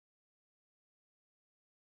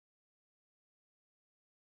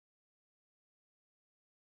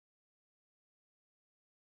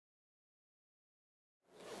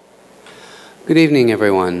Good evening,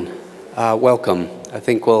 everyone. Welcome. I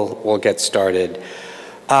think we'll get started.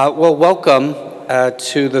 Welcome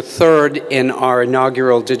to the third in our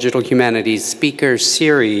inaugural Digital Humanities Speaker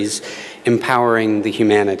Series, Empowering the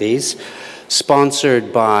Humanities,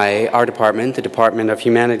 sponsored by our department, the Department of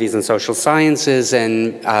Humanities and Social Sciences,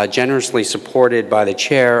 and generously supported by the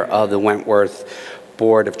chair of the Wentworth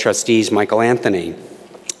Board of Trustees, Michael Anthony.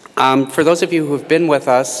 For those of you who have been with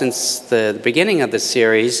us since the beginning of the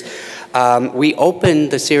series, we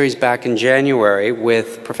opened the series back in January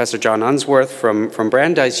with Professor John Unsworth from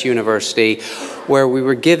Brandeis University, where we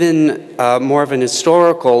were given more of an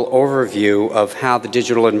historical overview of how the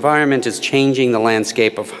digital environment is changing the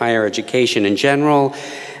landscape of higher education in general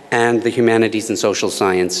and the humanities and social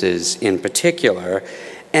sciences in particular,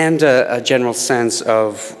 and a general sense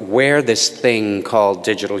of where this thing called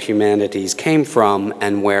digital humanities came from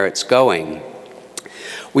and where it's going.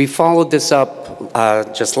 We followed this up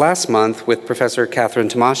just last month with Professor Catherine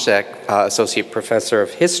Tomaszek, Associate Professor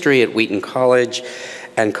of History at Wheaton College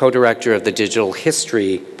and co-director of the Digital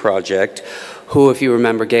History Project, who, if you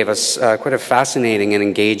remember, gave us quite a fascinating and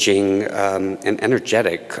engaging and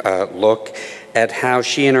energetic look at how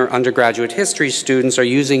she and her undergraduate history students are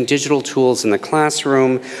using digital tools in the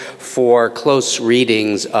classroom for close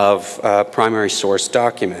readings of primary source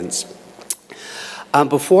documents.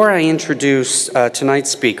 Before I introduce tonight's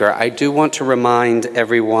speaker, I do want to remind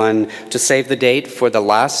everyone to save the date for the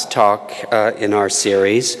last talk in our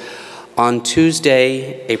series. On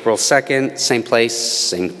Tuesday, April 2nd, same place,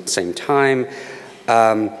 same time,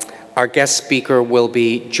 our guest speaker will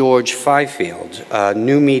be George Fifield,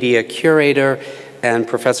 new media curator and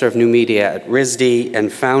professor of new media at RISD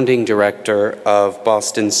and founding director of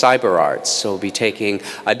Boston Cyber Arts. So we'll be taking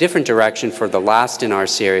a different direction for the last in our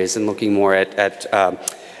series and looking more at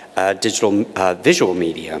digital visual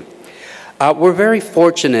media. We're very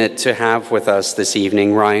fortunate to have with us this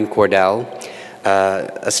evening Ryan Cordell,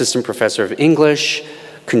 assistant professor of English,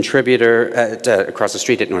 contributor across the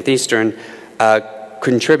street at Northeastern,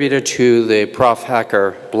 contributor to the Prof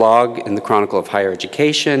Hacker blog in the Chronicle of Higher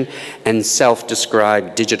Education, and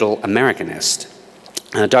self-described digital Americanist.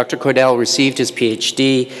 Dr. Cordell received his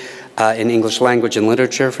PhD in English Language and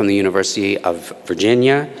Literature from the University of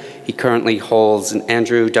Virginia. He currently holds an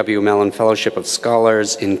Andrew W. Mellon Fellowship of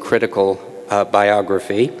Scholars in Critical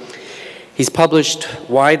Biography. He's published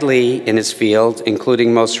widely in his field,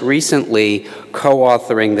 including most recently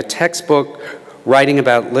co-authoring the textbook Writing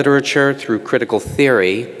About Literature Through Critical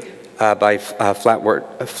Theory by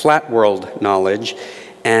Flat World Knowledge,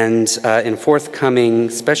 and in forthcoming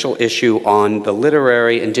special issue on the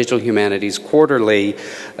Literary and Digital Humanities Quarterly,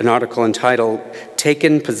 an article entitled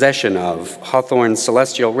Taken Possession of, Hawthorne's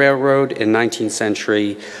Celestial Railroad in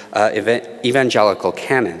 19th-Century Evangelical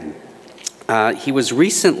Canon. He was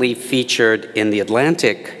recently featured in The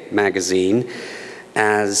Atlantic magazine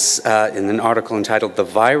as in an article entitled The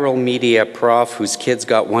Viral Media Prof Whose Kids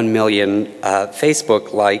Got 1 Million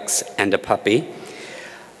Facebook Likes and a Puppy,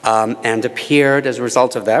 and appeared as a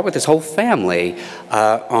result of that with his whole family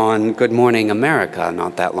on Good Morning America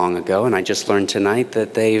not that long ago. And I just learned tonight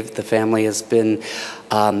that the family has been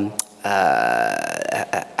got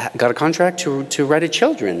a contract to write a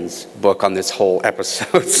children's book on this whole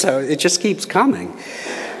episode, so it just keeps coming.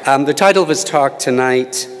 The title of his talk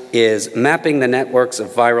tonight is Mapping the Networks of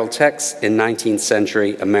Viral Texts in 19th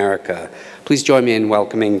Century America. Please join me in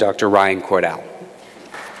welcoming Dr. Ryan Cordell.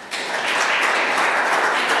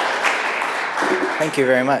 Thank you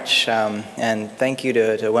very much, and thank you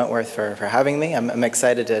to Wentworth for having me. I'm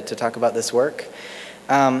excited to talk about this work.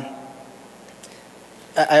 I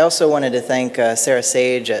also wanted to thank Sarah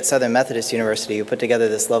Sage at Southern Methodist University, who put together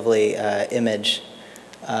this lovely image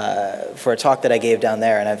for a talk that I gave down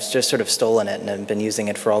there, and I've just sort of stolen it and I've been using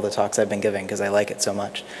it for all the talks I've been giving because I like it so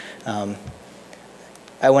much.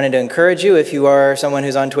 I wanted to encourage you, if you are someone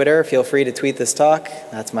who's on Twitter, feel free to tweet this talk.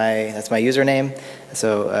 That's my username,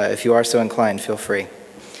 so if you are so inclined, feel free.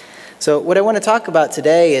 So what I want to talk about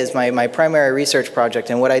today is my primary research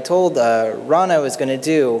project, and what I told Ron I was going to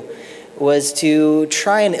do was to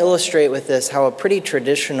try and illustrate with this how a pretty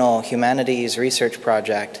traditional humanities research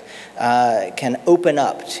project can open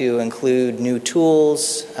up to include new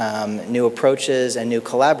tools, new approaches, and new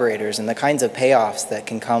collaborators, and the kinds of payoffs that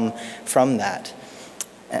can come from that.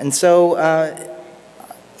 And so,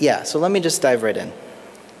 yeah, so let me just dive right in.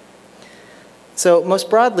 So most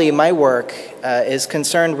broadly, my work is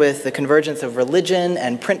concerned with the convergence of religion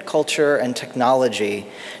and print culture and technology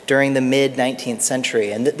during the mid-19th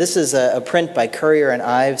century. And this is a print by Currier and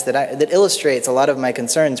Ives that illustrates a lot of my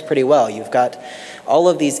concerns pretty well. You've got all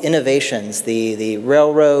of these innovations, the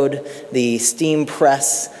railroad, the steam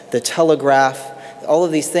press, the telegraph, all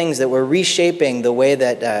of these things that were reshaping the way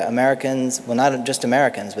that Americans, well, not just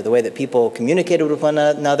Americans, but the way that people communicated with one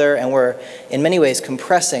another, and were in many ways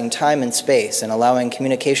compressing time and space and allowing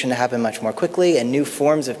communication to happen much more quickly and new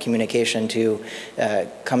forms of communication to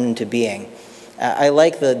come into being. I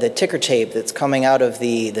like the ticker tape that's coming out of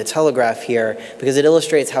the telegraph here because it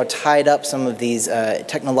illustrates how tied up some of these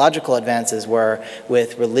technological advances were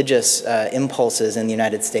with religious impulses in the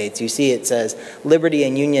United States. You see it says, liberty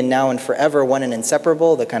and union now and forever, one and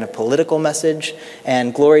inseparable, the kind of political message,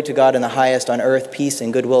 and glory to God in the highest on earth, peace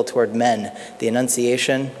and goodwill toward men, the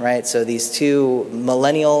Annunciation, right? So these two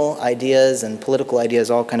millennial ideas and political ideas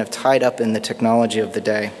all kind of tied up in the technology of the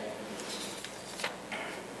day.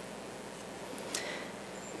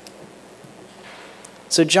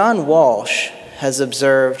 So John Walsh has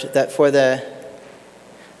observed that for the,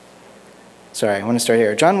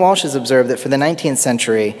 John Walsh has observed that for the 19th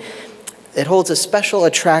century, it holds a special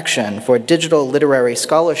attraction for digital literary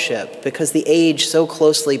scholarship because the age so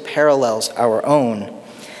closely parallels our own.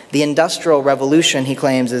 The Industrial Revolution, he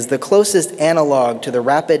claims, is the closest analog to the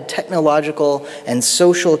rapid technological and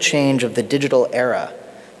social change of the digital era.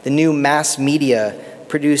 The new mass media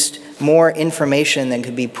produced more information than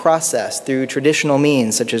could be processed through traditional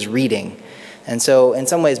means such as reading. And so in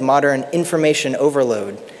some ways modern information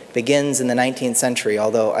overload begins in the 19th century,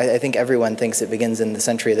 although I think everyone thinks it begins in the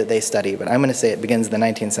century that they study, but I'm going to say it begins in the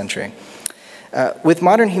 19th century. With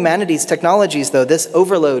modern humanities technologies, though, this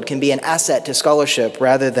overload can be an asset to scholarship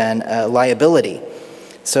rather than a liability.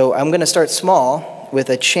 So I'm going to start small with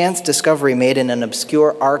a chance discovery made in an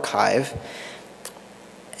obscure archive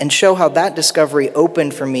and show how that discovery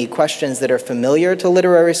opened for me questions that are familiar to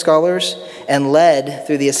literary scholars and led,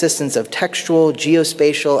 through the assistance of textual,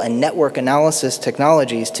 geospatial, and network analysis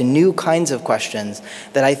technologies, to new kinds of questions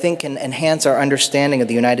that I think can enhance our understanding of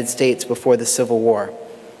the United States before the Civil War.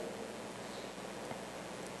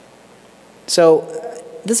 So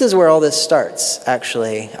this is where all this starts,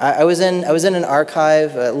 actually. I was in an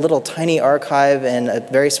archive, a little tiny archive in a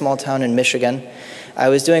very small town in Michigan. I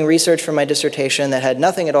was doing research for my dissertation that had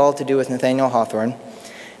nothing at all to do with Nathaniel Hawthorne,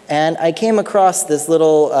 and I came across this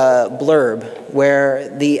little blurb where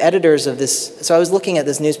the editors of this, so I was looking at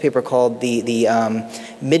this newspaper called the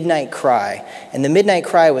Midnight Cry, and the Midnight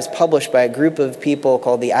Cry was published by a group of people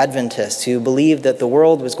called the Adventists who believed that the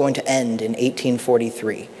world was going to end in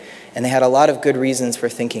 1843, and they had a lot of good reasons for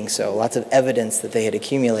thinking so, lots of evidence that they had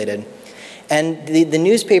accumulated. And the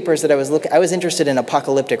newspapers that I was interested in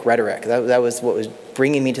apocalyptic rhetoric. That was what was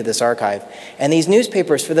bringing me to this archive. And these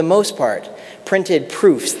newspapers, for the most part, printed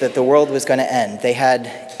proofs that the world was going to end. They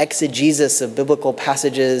had exegesis of biblical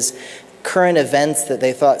passages, current events that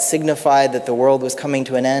they thought signified that the world was coming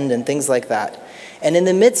to an end, and things like that. And in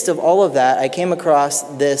the midst of all of that, I came across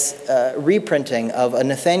this reprinting of a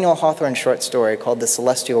Nathaniel Hawthorne short story called The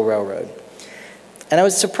Celestial Railroad. And I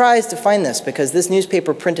was surprised to find this because this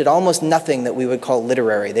newspaper printed almost nothing that we would call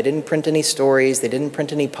literary. They didn't print any stories, they didn't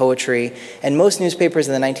print any poetry, and most newspapers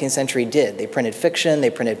in the 19th century did. They printed fiction, they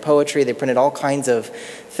printed poetry, they printed all kinds of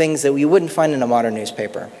things that we wouldn't find in a modern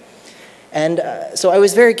newspaper. And so I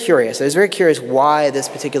was very curious. I was very curious why this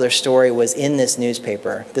particular story was in this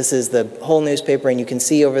newspaper. This is the whole newspaper, and you can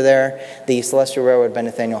see over there The Celestial Railroad by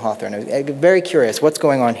Nathaniel Hawthorne. I was very curious, what's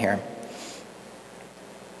going on here?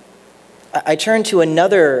 I turned to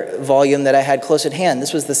another volume that I had close at hand.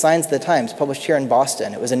 This was The Signs of the Times, published here in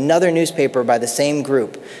Boston. It was another newspaper by the same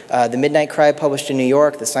group. The Midnight Cry, published in New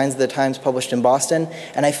York, The Signs of the Times, published in Boston,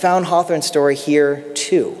 and I found Hawthorne's story here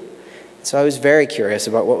too. So I was very curious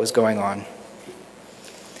about what was going on.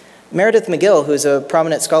 Meredith McGill, who's a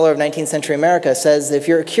prominent scholar of 19th century America, says if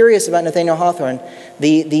you're curious about Nathaniel Hawthorne,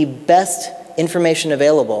 the best information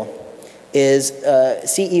available is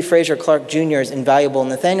C.E. Fraser Clark Jr.'s invaluable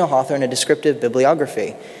Nathaniel Hawthorne, A Descriptive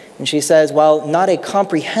Bibliography. And she says, while not a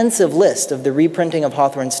comprehensive list of the reprinting of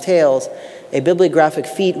Hawthorne's tales, a bibliographic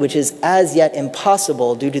feat which is as yet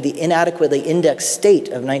impossible due to the inadequately indexed state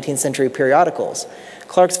of 19th century periodicals,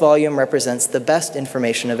 Clark's volume represents the best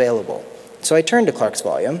information available. So I turned to Clark's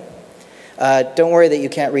volume. Don't worry that you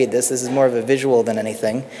can't read this. This is more of a visual than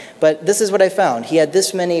anything. But this is what I found. He had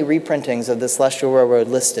this many reprintings of the Celestial Railroad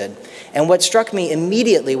listed. And what struck me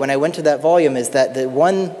immediately when I went to that volume is that the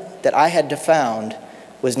one that I had found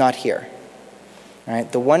was not here. Right?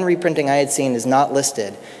 The one reprinting I had seen is not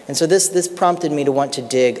listed. And so this prompted me to want to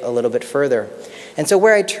dig a little bit further. And so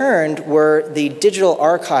where I turned were the digital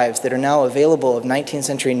archives that are now available of 19th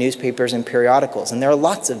century newspapers and periodicals. And there are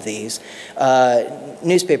lots of these.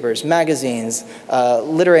 Newspapers, magazines,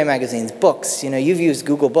 literary magazines, books. You've used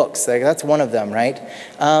Google Books. That's one of them, right?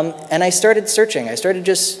 And I started searching. this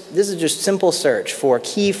is just simple search for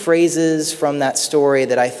key phrases from that story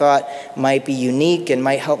that I thought might be unique and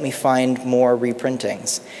might help me find more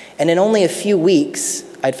reprintings. And in only a few weeks,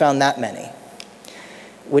 I'd found that many,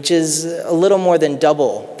 which is a little more than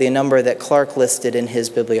double the number that Clark listed in his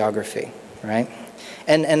bibliography, right?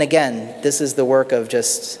 And again, this is the work of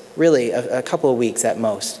just really a couple of weeks at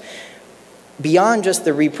most. Beyond just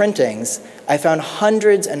the reprintings, I found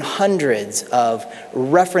hundreds and hundreds of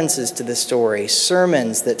references to the story,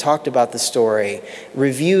 sermons that talked about the story,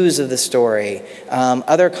 reviews of the story,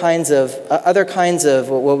 other kinds of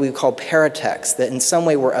what we call paratexts that in some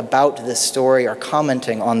way were about this story or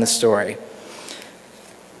commenting on the story.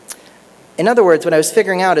 In other words, what I was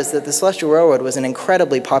figuring out is that the Celestial Railroad was an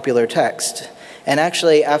incredibly popular text. And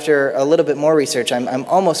actually, after a little bit more research, I'm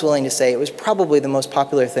almost willing to say it was probably the most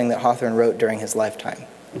popular thing that Hawthorne wrote during his lifetime.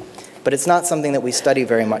 But it's not something that we study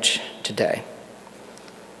very much today.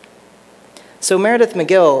 So Meredith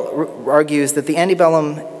McGill argues that the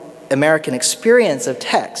antebellum American experience of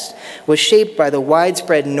text was shaped by the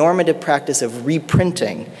widespread normative practice of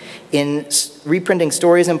reprinting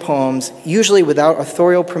stories and poems, usually without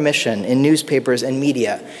authorial permission in newspapers and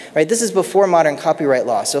media. Right? This is before modern copyright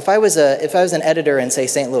law. So if I was an editor in, say,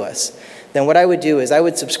 St. Louis, then what I would do is I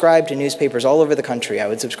would subscribe to newspapers all over the country. I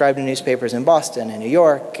would subscribe to newspapers in Boston and New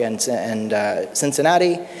York and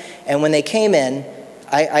Cincinnati. And when they came in,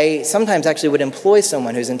 I sometimes actually would employ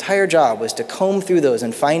someone whose entire job was to comb through those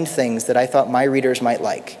and find things that I thought my readers might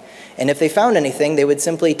like. And if they found anything, they would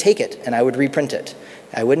simply take it and I would reprint it.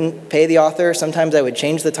 I wouldn't pay the author. Sometimes I would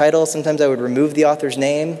change the title. Sometimes I would remove the author's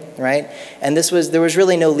name, right? And there was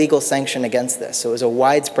really no legal sanction against this. So it was a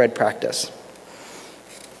widespread practice.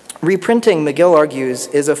 Reprinting, McGill argues,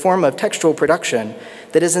 is a form of textual production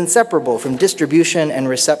that is inseparable from distribution and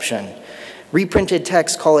reception. Reprinted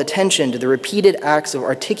texts call attention to the repeated acts of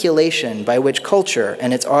articulation by which culture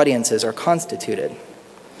and its audiences are constituted.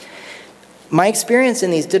 My experience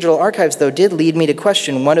in these digital archives, though, did lead me to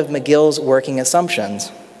question one of McGill's working assumptions,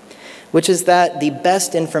 which is that the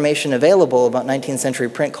best information available about 19th century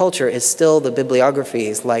print culture is still the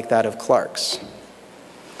bibliographies like that of Clark's.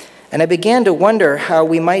 And I began to wonder how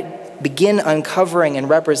we might begin uncovering and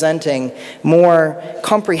representing more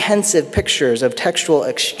comprehensive pictures of textual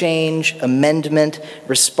exchange, amendment,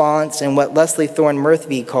 response, and what Leslie Thorne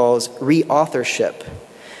Murphy calls reauthorship.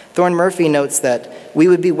 Thorne Murphy notes that we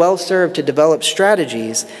would be well served to develop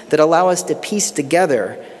strategies that allow us to piece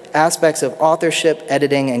together aspects of authorship,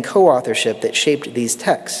 editing, and co-authorship that shaped these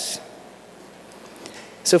texts.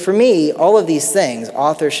 So for me, all of these things,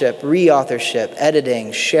 authorship, reauthorship,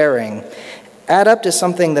 editing, sharing, add up to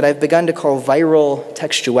something that I've begun to call viral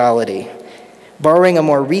textuality, borrowing a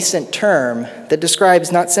more recent term that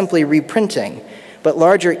describes not simply reprinting, but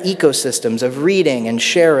larger ecosystems of reading and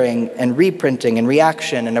sharing and reprinting and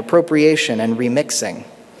reaction and appropriation and remixing.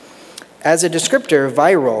 As a descriptor,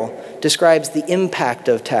 viral describes the impact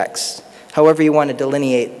of text, however you want to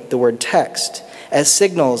delineate the word text, as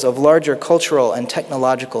signals of larger cultural and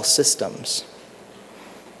technological systems.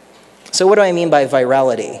 So what do I mean by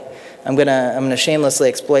virality? I'm gonna shamelessly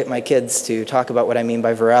exploit my kids to talk about what I mean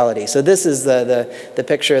by virality. So this is the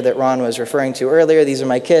picture that Ron was referring to earlier. These are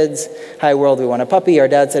my kids. Hi world, we want a puppy. Our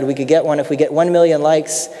dad said we could get one if we get 1 million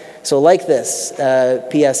likes. So like this,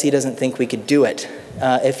 P.S. he doesn't think we could do it.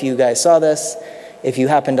 If you guys saw this, if you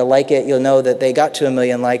happen to like it, you'll know that they got to 1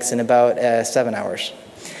 million likes in about 7 hours,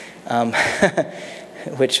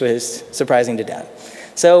 which was surprising to Dad.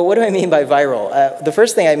 So what do I mean by viral? The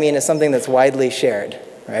first thing I mean is something that's widely shared,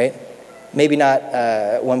 right? Maybe not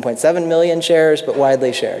 1.7 million shares, but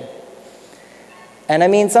widely shared. And I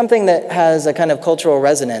mean something that has a kind of cultural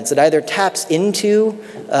resonance. It either taps into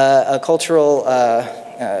a cultural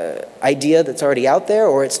idea that's already out there,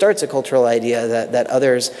 or it starts a cultural idea that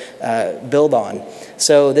others build on.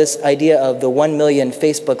 So this idea of the 1 million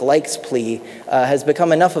Facebook likes plea has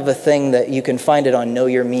become enough of a thing that you can find it on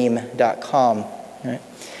knowyourmeme.com. Right?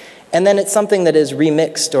 And then it's something that is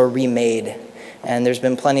remixed or remade. And there's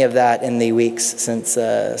been plenty of that in the weeks since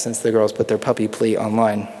the girls put their puppy plea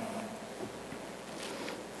online.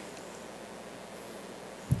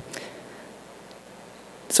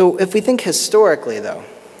 So if we think historically, though,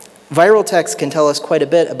 viral text can tell us quite a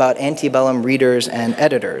bit about antebellum readers and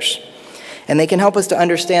editors. And they can help us to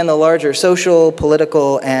understand the larger social,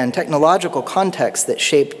 political, and technological context that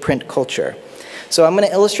shape print culture. So I'm going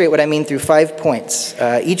to illustrate what I mean through 5 points,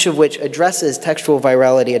 each of which addresses textual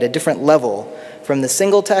virality at a different level, from the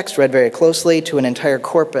single text read very closely to an entire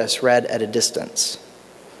corpus read at a distance.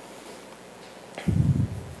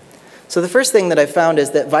 So the first thing that I found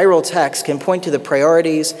is that viral text can point to the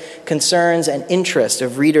priorities, concerns, and interests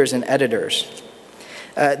of readers and editors.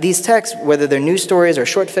 These texts, whether they're news stories or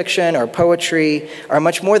short fiction or poetry, are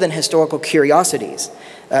much more than historical curiosities.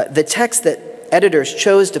 The texts that editors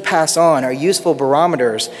chose to pass on are useful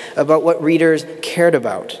barometers about what readers cared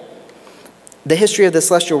about. The history of the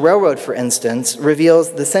Celestial Railroad, for instance,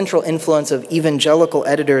 reveals the central influence of evangelical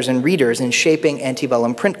editors and readers in shaping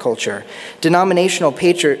antebellum print culture. Denominational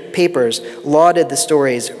papers lauded the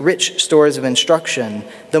story's rich stores of instruction,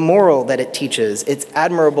 the moral that it teaches, its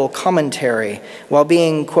admirable commentary, while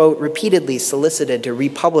being, quote, repeatedly solicited to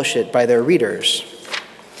republish it by their readers.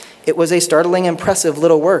 It was a startling, impressive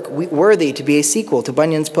little work, worthy to be a sequel to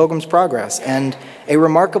Bunyan's Pilgrim's Progress, and a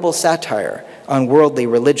remarkable satire on worldly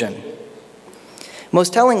religion.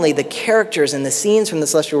 Most tellingly, the characters and the scenes from the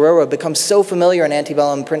Celestial Railroad become so familiar in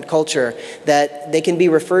antebellum print culture that they can be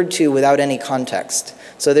referred to without any context.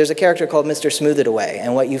 So there's a character called Mr. Smooth-It-Away,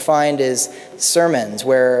 and what you find is sermons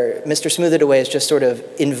where Mr. Smooth-It-Away is just sort of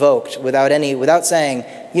invoked without saying,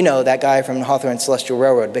 you know, that guy from Hawthorne's Celestial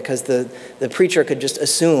Railroad, because the preacher could just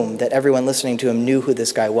assume that everyone listening to him knew who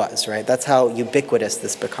this guy was, right? That's how ubiquitous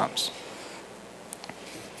this becomes.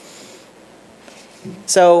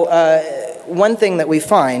 So one thing that we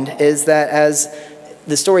find is that as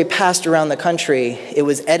the story passed around the country, it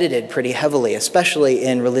was edited pretty heavily, especially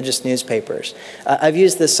in religious newspapers. I've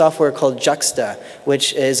used this software called Juxta,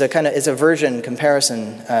 which is a version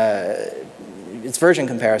comparison. It's version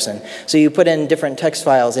comparison. So you put in different text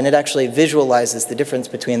files, and it actually visualizes the difference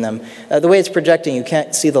between them. The way it's projecting, you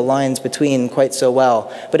can't see the lines between quite so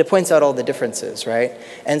well, but it points out all the differences, right?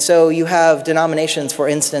 And so you have denominations, for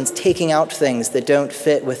instance, taking out things that don't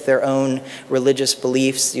fit with their own religious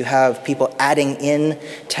beliefs. You have people adding in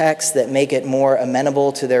texts that make it more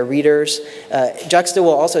amenable to their readers. Juxta will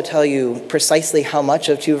also tell you precisely how much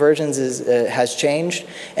of two versions has changed.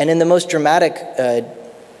 And in the most dramatic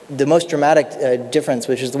difference,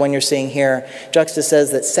 which is the one you're seeing here, Juxta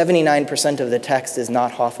says that 79% of the text is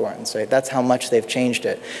not Hawthorne's, right? That's how much they've changed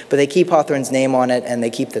it. But they keep Hawthorne's name on it, and they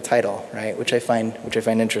keep the title, right? Which I find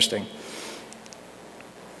interesting.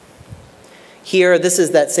 Here, this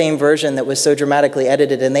is that same version that was so dramatically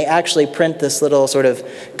edited, and they actually print this little sort of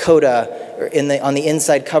coda on the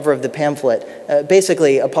inside cover of the pamphlet,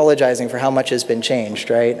 basically apologizing for how much has been changed,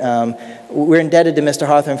 right? We're indebted to Mr.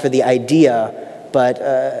 Hawthorne for the idea, but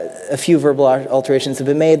a few verbal alterations have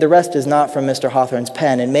been made. The rest is not from Mr. Hawthorne's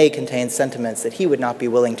pen and may contain sentiments that he would not be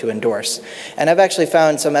willing to endorse. And I've actually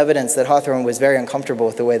found some evidence that Hawthorne was very uncomfortable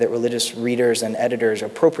with the way that religious readers and editors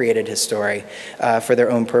appropriated his story for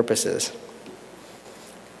their own purposes.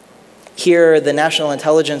 Here, the National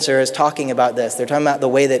Intelligencer is talking about this. They're talking about the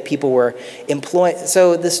way that people were employed.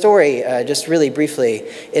 So the story, just really briefly,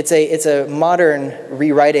 it's a modern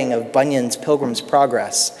rewriting of Bunyan's Pilgrim's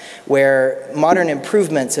Progress, where modern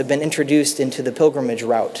improvements have been introduced into the pilgrimage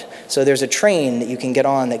route. So there's a train that you can get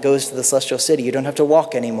on that goes to the Celestial City. You don't have to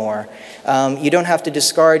walk anymore. You don't have to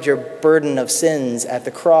discard your burden of sins at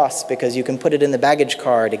the cross because you can put it in the baggage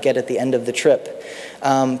car to get at the end of the trip.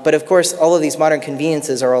 But of course, all of these modern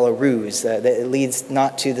conveniences are all a ruse. It leads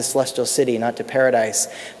not to the Celestial City, not to paradise,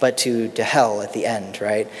 but to hell at the end,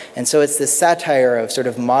 right? And so it's this satire of sort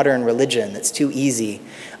of modern religion that's too easy.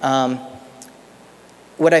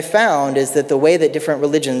 What I found is that the way that different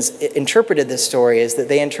religions interpreted this story is that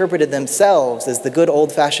they interpreted themselves as the good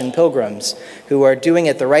old-fashioned pilgrims who are doing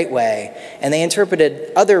it the right way, and they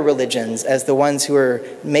interpreted other religions as the ones who are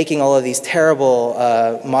making all of these terrible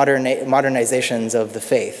modernizations of the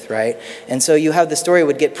faith, right? And so you have the story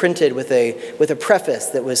would get printed with a preface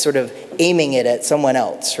that was sort of aiming it at someone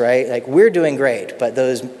else, right? Like, we're doing great, but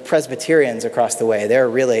those Presbyterians across the way, they're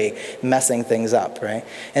really messing things up, right?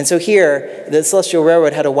 And so here, the Celestial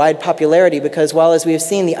Railroad had a wide popularity because while, as we have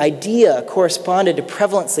seen, the idea corresponded to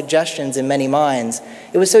prevalent suggestions in many minds,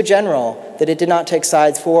 it was so general that it did not take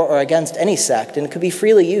sides for or against any sect, and it could be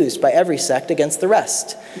freely used by every sect against the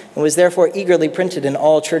rest. It was therefore eagerly printed in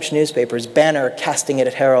all church newspapers, Banner casting it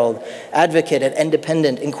at Herald, Advocate at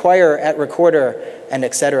Independent, Inquirer at Recorder, and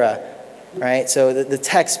etc. Right? So the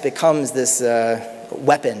text becomes this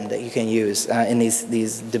weapon that you can use in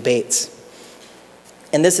these debates.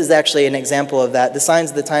 And this is actually an example of that. The Signs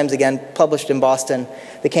of the Times, again, published in Boston.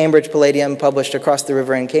 The Cambridge Palladium, published across the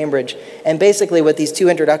river in Cambridge. And basically what these two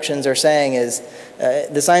introductions are saying is,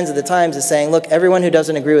 the Signs of the Times is saying, look, everyone who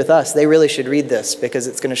doesn't agree with us, they really should read this because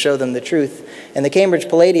it's going to show them the truth. And the Cambridge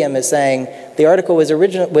Palladium is saying, the article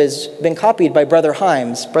was been copied by Brother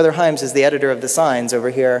Himes. Brother Himes is the editor of the Signs over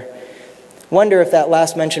here. Wonder if that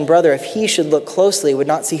last mentioned brother, if he should look closely, would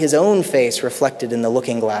not see his own face reflected in the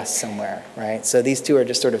looking glass somewhere, right? So these two are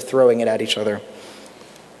just sort of throwing it at each other.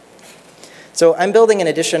 So I'm building an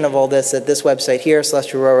edition of all this at this website here,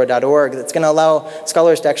 celestialrailroad.org, that's going to allow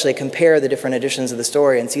scholars to actually compare the different editions of the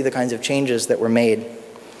story and see the kinds of changes that were made.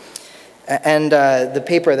 And the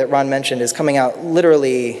paper that Ron mentioned is coming out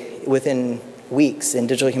literally within weeks in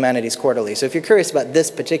Digital Humanities Quarterly. So if you're curious about this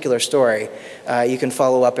particular story, you can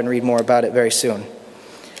follow up and read more about it very soon.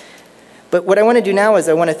 But what I want to do now is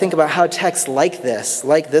I want to think about how texts like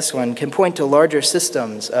this one, can point to larger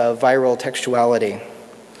systems of viral textuality.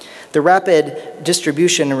 The rapid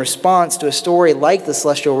distribution and response to a story like the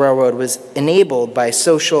Celestial Railroad was enabled by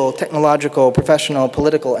social, technological, professional,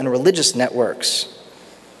 political, and religious networks.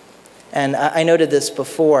 And I noted this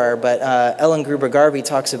before, but Ellen Gruber-Garvey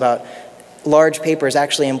talks about large papers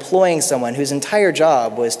actually employing someone whose entire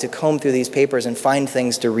job was to comb through these papers and find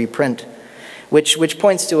things to reprint, which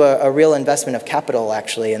points to a real investment of capital,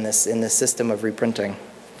 actually, in this system of reprinting.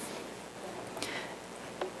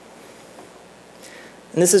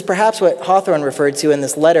 And this is perhaps what Hawthorne referred to in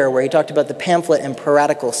this letter where he talked about the pamphlet and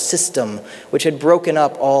piratical system, which had broken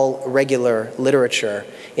up all regular literature.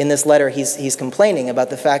 In this letter, he's complaining about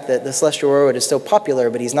the fact that the Celestial Railroad is so popular,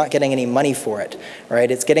 but he's not getting any money for it,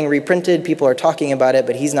 right? It's getting reprinted, people are talking about it,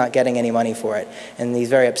 but he's not getting any money for it, and he's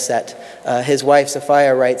very upset. His wife,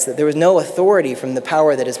 Sophia, writes that there was no authority from the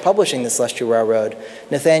power that is publishing the Celestial Railroad.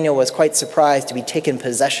 Nathaniel was quite surprised to be taken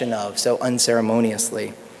possession of so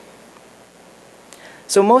unceremoniously.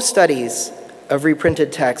 So most studies of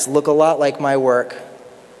reprinted text look a lot like my work.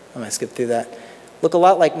 I'm going to skip through that. Look a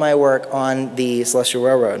lot like my work on the Celestial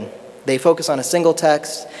Railroad. They focus on a single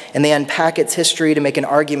text, and they unpack its history to make an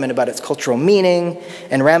argument about its cultural meaning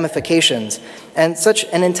and ramifications. And such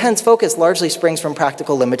an intense focus largely springs from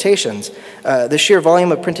practical limitations. The sheer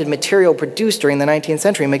volume of printed material produced during the 19th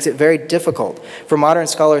century makes it very difficult for modern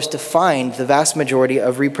scholars to find the vast majority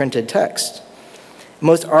of reprinted text.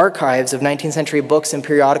 Most archives of 19th century books and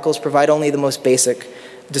periodicals provide only the most basic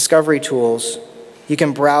discovery tools. You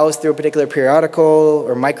can browse through a particular periodical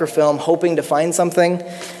or microfilm hoping to find something,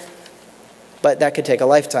 but that could take a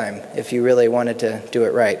lifetime if you really wanted to do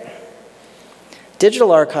it right.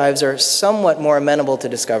 Digital archives are somewhat more amenable to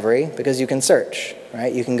discovery because you can search,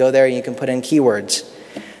 right? You can go there and you can put in keywords.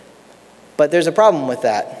 But there's a problem with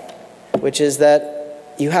that, which is that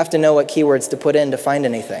you have to know what keywords to put in to find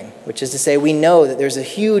anything, which is to say we know that there's a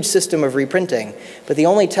huge system of reprinting, but the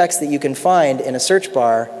only text that you can find in a search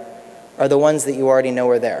bar are the ones that you already know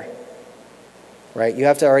are there, right? You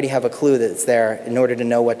have to already have a clue that it's there in order to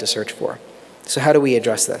know what to search for. So how do we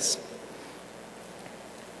address this?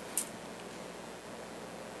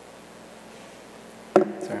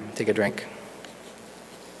 Sorry, take a drink.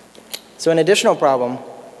 So an additional problem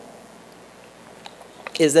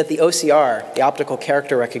is that the OCR, the optical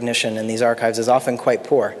character recognition in these archives, is often quite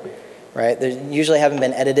poor, right? They usually haven't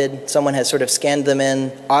been edited. Someone has sort of scanned them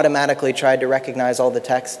in, automatically tried to recognize all the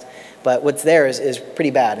text, but what's there is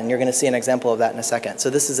pretty bad, and you're going to see an example of that in a second.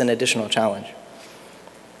 So this is an additional challenge.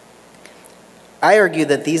 I argue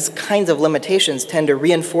that these kinds of limitations tend to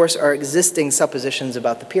reinforce our existing suppositions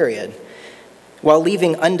about the period, while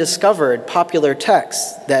leaving undiscovered popular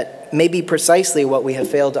texts that may be precisely what we have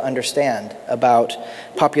failed to understand about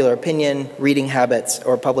popular opinion, reading habits,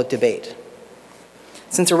 or public debate.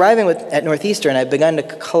 Since arriving at Northeastern, I've begun to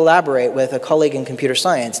collaborate with a colleague in computer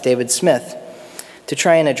science, David Smith, to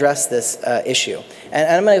try and address this issue. And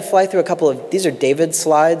I'm going to fly through a couple of, these are David's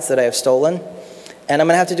slides that I have stolen, and I'm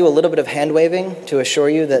going to have to do a little bit of hand waving to assure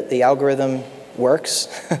you that the algorithm works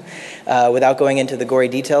without going into the gory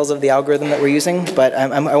details of the algorithm that we're using, but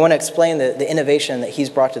I want to explain the innovation that he's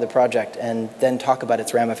brought to the project and then talk about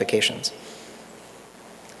its ramifications.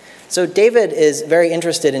 So David is very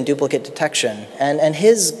interested in duplicate detection, and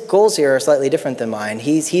his goals here are slightly different than mine.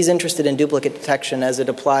 He's interested in duplicate detection as it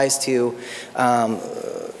applies to,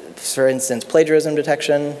 for instance, plagiarism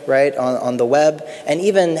detection, right, on the web, and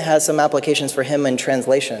even has some applications for him in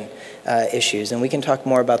translation issues, and we can talk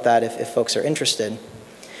more about that if folks are interested.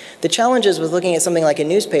 The challenges with looking at something like a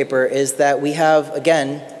newspaper is that we have,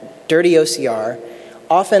 again, dirty OCR.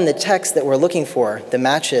 Often the text that we're looking for, the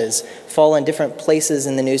matches, fall in different places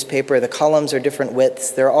in the newspaper. The columns are different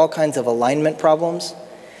widths. There are all kinds of alignment problems.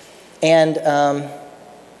 And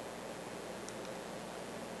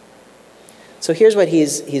So here's what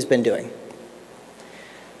he's been doing.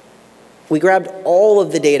 We grabbed all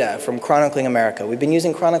of the data from Chronicling America. We've been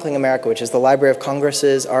using Chronicling America, which is the Library of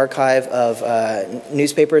Congress's archive of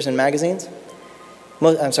newspapers and magazines.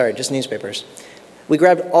 I'm sorry, just newspapers. We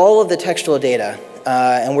grabbed all of the textual data,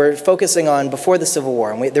 and we're focusing on before the Civil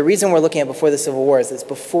War. And the reason we're looking at before the Civil War is it's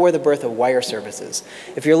before the birth of wire services.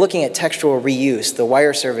 If you're looking at textual reuse, the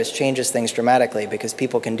wire service changes things dramatically because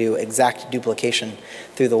people can do exact duplication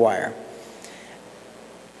through the wire.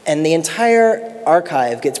 And the entire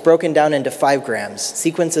archive gets broken down into 5 grams,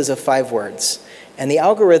 sequences of 5 words. And the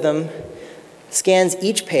algorithm scans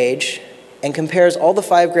each page and compares all the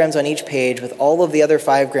 5 grams on each page with all of the other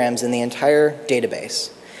 5 grams in the entire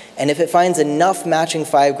database. And if it finds enough matching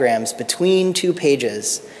 5 grams between 2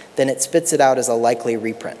 pages, then it spits it out as a likely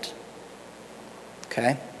reprint.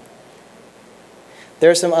 Okay? There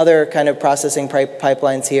are some other kind of processing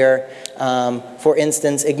pipelines here. For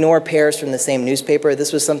instance, ignore pairs from the same newspaper.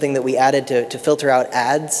 This was something that we added to filter out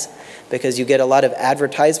ads, because you get a lot of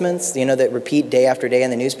advertisements, you know, that repeat day after day in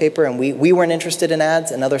the newspaper, and we weren't interested in ads.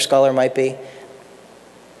 Another scholar might be.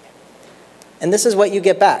 And this is what you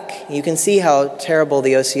get back. You can see how terrible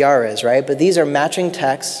the OCR is, right? But these are matching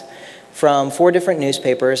texts from 4 different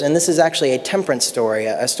newspapers, and this is actually a temperance story,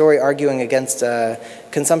 a story arguing against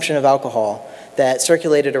consumption of alcohol that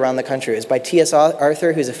circulated around the country. It was by T.S.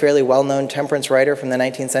 Arthur, who's a fairly well-known temperance writer from the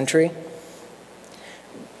 19th century.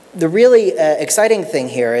 The really exciting thing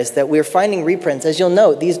here is that we're finding reprints. As you'll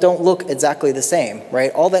note, these don't look exactly the same,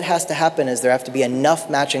 right? All that has to happen is there have to be enough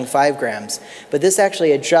matching 5 grams. But this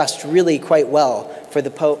actually adjusts really quite well for the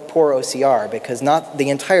poor OCR, because not the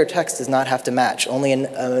entire text does not have to match. Only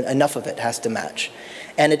enough of it has to match.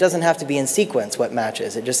 And it doesn't have to be in sequence what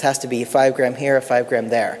matches. It just has to be 5 gram here, a 5 gram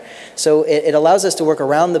there. So it allows us to work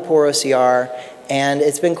around the poor OCR, and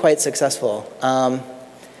it's been quite successful.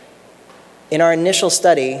 In our initial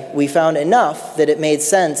study, we found enough that it made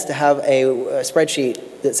sense to have a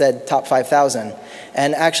spreadsheet that said top 5,000.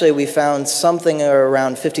 And actually, we found something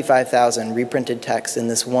around 55,000 reprinted texts in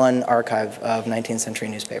this one archive of 19th century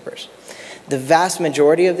newspapers. The vast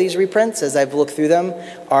majority of these reprints, as I've looked through them,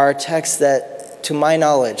 are texts that, to my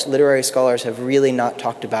knowledge, literary scholars have really not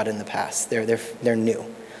talked about in the past. They're new.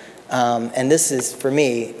 And this is, for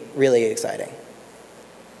me, really exciting.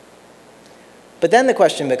 But then the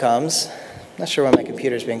question becomes, not sure why my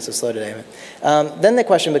computer's being so slow today, but then the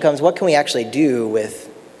question becomes, what can we actually do with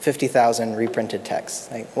 50,000 reprinted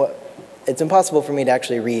texts? Like, it's impossible for me to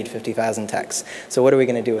actually read 50,000 texts, so what are we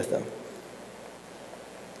going to do with them?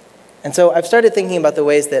 And so I've started thinking about the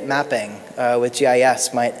ways that mapping with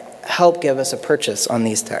GIS might help give us a purchase on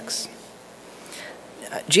these texts.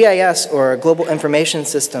 GIS, or Global Information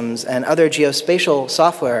Systems, and other geospatial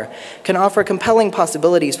software can offer compelling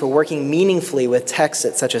possibilities for working meaningfully with text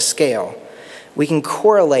at such a scale. We can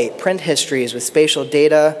correlate print histories with spatial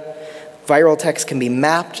data. Viral text can be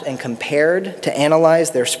mapped and compared to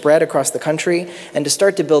analyze their spread across the country and to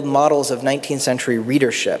start to build models of 19th century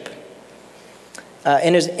readership.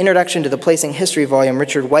 In his introduction to the Placing History volume,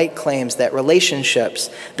 Richard White claims that relationships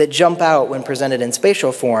that jump out when presented in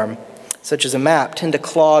spatial form, such as a map, tend to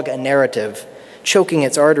clog a narrative, choking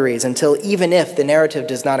its arteries until even if the narrative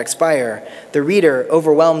does not expire, the reader,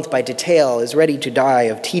 overwhelmed by detail, is ready to die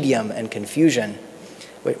of tedium and confusion,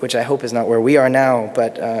 which I hope is not where we are now,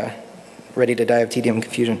 but ready to die of tedium and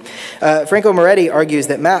confusion. Franco Moretti argues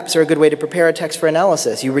that maps are a good way to prepare a text for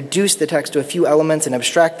analysis. You reduce the text to a few elements and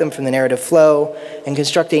abstract them from the narrative flow and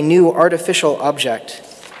construct a new artificial object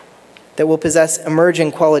that will possess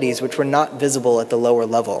emerging qualities which were not visible at the lower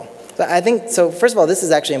level. I think, so first of all, this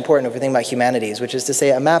is actually important if we think about humanities, which is to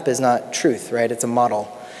say a map is not truth, right? It's a model.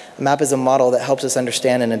 A map is a model that helps us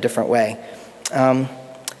understand in a different way.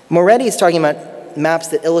 Moretti is talking about maps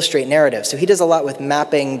that illustrate narratives. So he does a lot with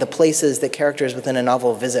mapping the places that characters within a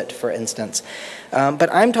novel visit, for instance.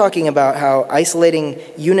 But I'm talking about how isolating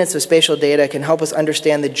units of spatial data can help us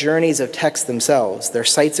understand the journeys of text themselves, their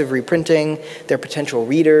sites of reprinting, their potential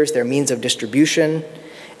readers, their means of distribution,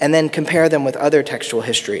 and then compare them with other textual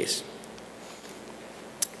histories.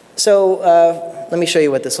 So let me show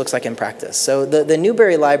you what this looks like in practice. So the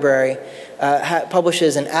Newberry Library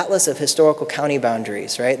publishes an atlas of historical county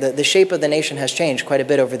boundaries, right? The shape of the nation has changed quite a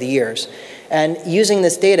bit over the years. And using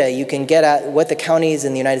this data, you can get at what the counties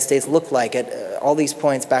in the United States look like at all these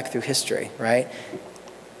points back through history, right?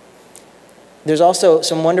 There's also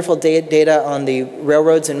some wonderful data on the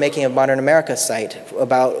Railroads and Making of Modern America site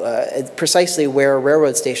about precisely where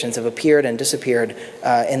railroad stations have appeared and disappeared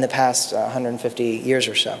in the past 150 years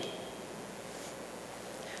or so.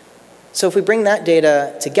 So if we bring that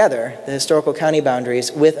data together, the historical county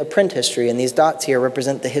boundaries, with a print history, and these dots here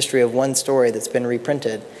represent the history of one story that's been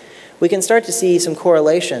reprinted, we can start to see some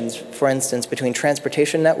correlations, for instance, between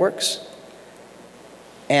transportation networks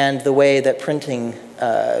and the way that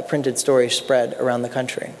printed stories spread around the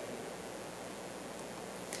country.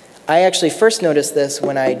 I actually first noticed this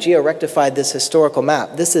when I georectified this historical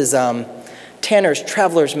map. This is Tanner's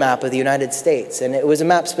Traveler's Map of the United States, and it was a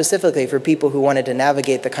map specifically for people who wanted to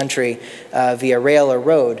navigate the country via rail or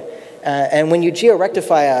road. And when you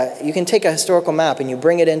georectify, you can take a historical map and you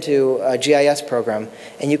bring it into a GIS program,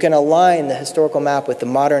 and you can align the historical map with the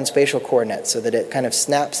modern spatial coordinates so that it kind of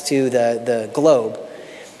snaps to the globe.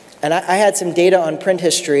 And I had some data on print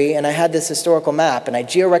history, and I had this historical map, and I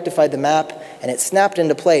georectified the map, and it snapped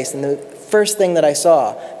into place. And the first thing that I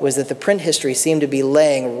saw was that the print history seemed to be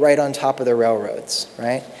laying right on top of the railroads,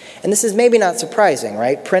 right? And this is maybe not surprising,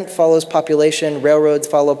 right? Print follows population, railroads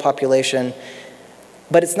follow population,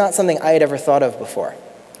 but it's not something I had ever thought of before,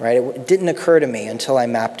 right? It didn't occur to me until I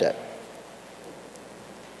mapped it.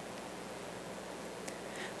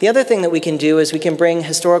 The other thing that we can do is we can bring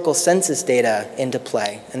historical census data into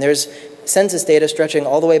play. And there's census data stretching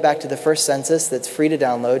all the way back to the first census that's free to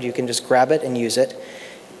download. You can just grab it and use it.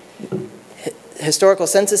 Historical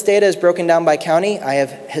census data is broken down by county. I have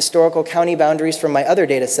historical county boundaries from my other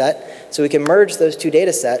data set. So we can merge those two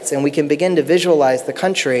data sets, and we can begin to visualize the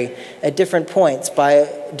country at different points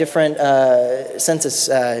by different census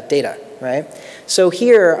data, right? So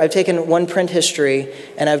here, I've taken one print history,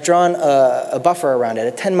 and I've drawn a buffer around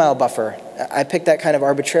it, a 10-mile buffer. I picked that kind of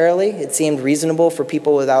arbitrarily. It seemed reasonable for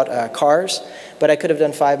people without cars, but I could have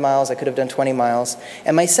done 5 miles, I could have done 20 miles.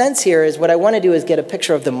 And my sense here is what I want to do is get a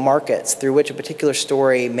picture of the markets through which a particular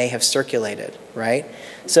story may have circulated, right?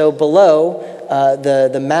 So below,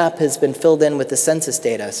 the map has been filled in with the census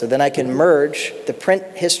data. So then I can merge the print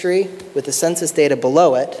history with the census data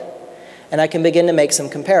below it, and I can begin to make some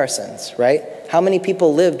comparisons, right? How many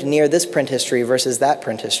people lived near this print history versus that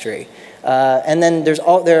print history? And then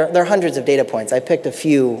there are hundreds of data points. I picked a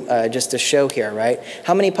few just to show here, right?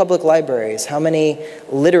 How many public libraries? How many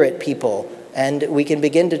literate people? And we can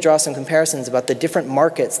begin to draw some comparisons about the different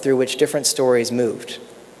markets through which different stories moved.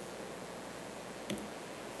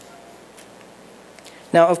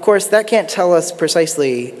 Now, of course, that can't tell us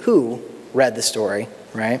precisely who read the story,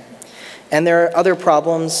 right? And there are other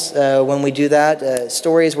problems when we do that.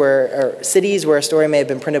 Cities where a story may have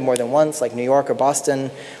been printed more than once, like New York or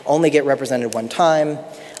Boston, only get represented one time.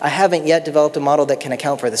 I haven't yet developed a model that can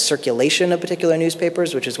account for the circulation of particular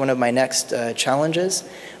newspapers, which is one of my next challenges.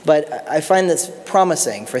 But I find this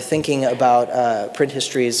promising for thinking about print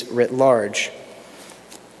histories writ large.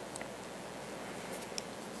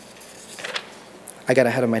 I got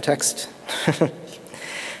ahead of my text.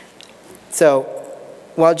 So,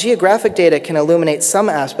 while geographic data can illuminate some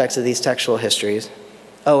aspects of these textual histories,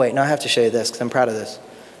 oh wait, no, I have to show you this because I'm proud of this.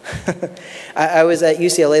 I was at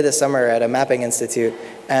UCLA this summer at a mapping institute,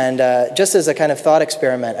 and just as a kind of thought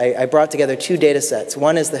experiment, I brought together two data sets.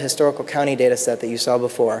 One is the historical county data set that you saw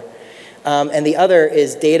before, and the other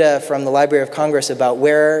is data from the Library of Congress about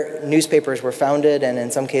where newspapers were founded and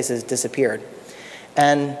in some cases disappeared.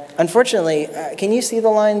 And unfortunately, can you see the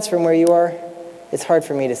lines from where you are? It's hard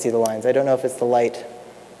for me to see the lines. I don't know if it's the light.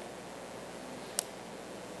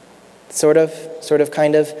 Sort of,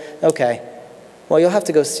 kind of? Okay. Well, you'll have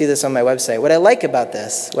to go see this on my website. What I like about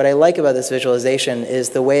this visualization is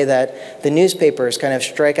the way that the newspapers kind of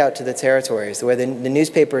strike out to the territories, the way the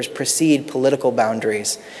newspapers precede political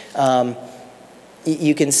boundaries.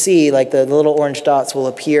 You can see like the little orange dots will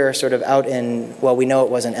appear sort of out in, well, we know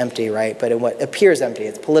it wasn't empty, right? But in what appears empty,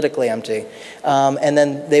 it's politically empty. And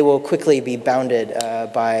then they will quickly be bounded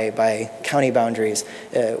by county boundaries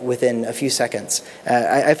within a few seconds.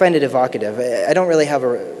 I find it evocative. I don't really have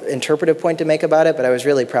an interpretive point to make about it, but I was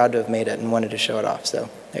really proud to have made it and wanted to show it off. So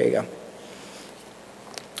there you go.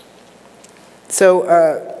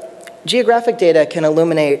 So geographic data can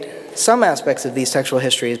illuminate some aspects of these textual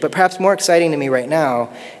histories, but perhaps more exciting to me right now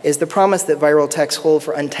is the promise that viral texts hold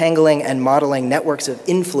for untangling and modeling networks of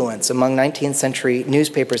influence among 19th century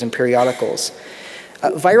newspapers and periodicals.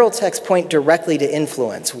 Viral texts point directly to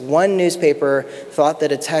influence. One newspaper thought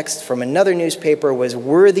that a text from another newspaper was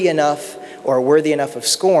worthy enough of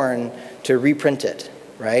scorn to reprint it,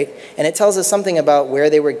 right? And it tells us something about where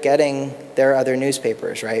they were getting their other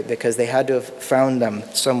newspapers, right? Because they had to have found them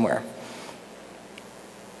somewhere.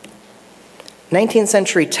 19th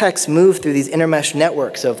century texts moved through these intermeshed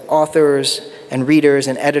networks of authors and readers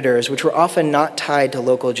and editors, which were often not tied to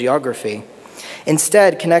local geography.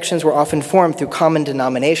 Instead, connections were often formed through common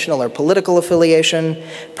denominational or political affiliation,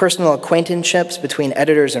 personal acquaintanceships between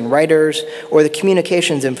editors and writers, or the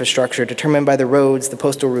communications infrastructure determined by the roads, the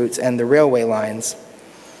postal routes, and the railway lines.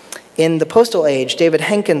 In The Postal Age, David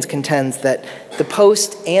Henkins contends that the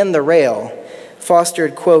post and the rail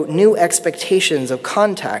fostered, quote, new expectations of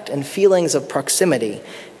contact and feelings of proximity,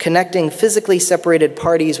 connecting physically separated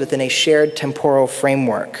parties within a shared temporal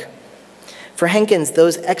framework. For Henkins,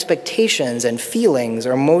 those expectations and feelings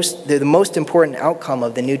are they're the most important outcome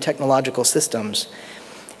of the new technological systems.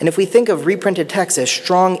 And if we think of reprinted texts as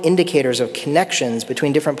strong indicators of connections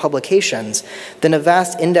between different publications, then a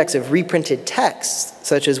vast index of reprinted texts,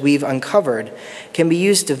 such as we've uncovered, can be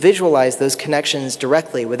used to visualize those connections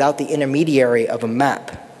directly without the intermediary of a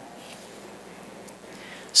map.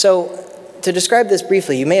 So, to describe this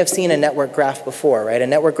briefly, you may have seen a network graph before, right? A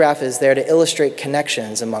network graph is there to illustrate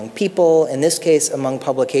connections among people, in this case, among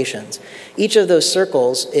publications. Each of those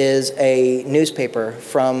circles is a newspaper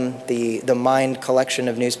from the mined collection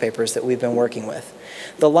of newspapers that we've been working with.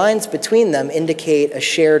 The lines between them indicate a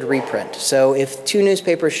shared reprint. So if two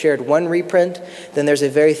newspapers shared one reprint, then there's a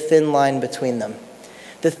very thin line between them.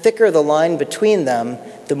 The thicker the line between them,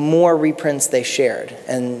 the more reprints they shared.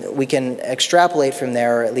 And we can extrapolate from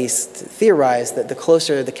there, or at least theorize, that the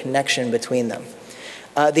closer the connection between them.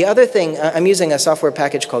 The other thing, I'm using a software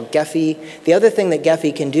package called Gephi. The other thing that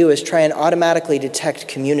Gephi can do is try and automatically detect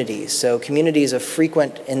communities. So communities of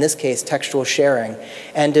frequent, in this case, textual sharing,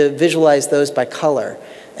 and to visualize those by color.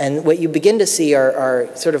 And what you begin to see are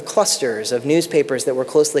sort of clusters of newspapers that were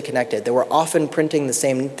closely connected, that were often printing the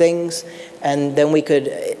same things, and then we could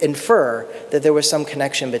infer that there was some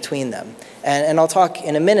connection between them. And I'll talk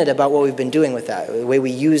in a minute about what we've been doing with that, the way we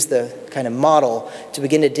use the kind of model to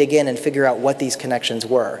begin to dig in and figure out what these connections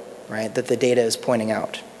were, right, that the data is pointing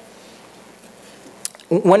out.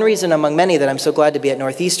 One reason among many that I'm so glad to be at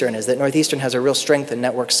Northeastern is that Northeastern has a real strength in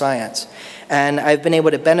network science. And I've been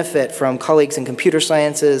able to benefit from colleagues in computer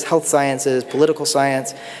sciences, health sciences, political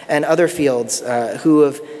science, and other fields who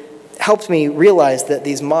have helped me realize that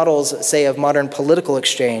these models, say, of modern political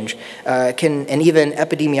exchange and even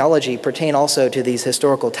epidemiology pertain also to these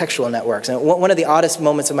historical textual networks. And one of the oddest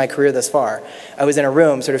moments of my career thus far, I was in a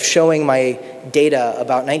room sort of showing my data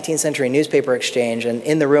about 19th century newspaper exchange, and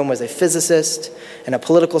in the room was a physicist and a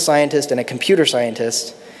political scientist and a computer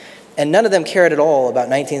scientist. And none of them cared at all about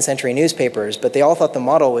 19th century newspapers, but they all thought the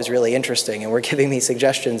model was really interesting and were giving me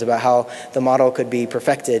suggestions about how the model could be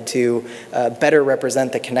perfected to better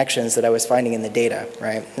represent the connections that I was finding in the data,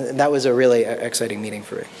 right? That was a really exciting meeting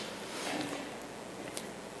for me.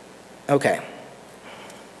 Okay.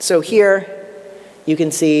 So here you can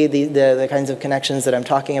see the kinds of connections that I'm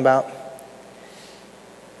talking about.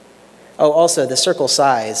 Oh, also, the circle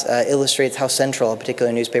size illustrates how central a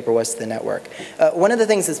particular newspaper was to the network. One of the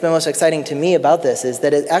things that's been most exciting to me about this is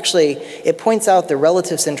that it points out the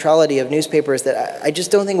relative centrality of newspapers that I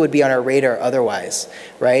just don't think would be on our radar otherwise,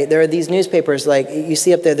 right? There are these newspapers, like you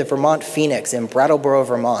see up there, the Vermont Phoenix in Brattleboro,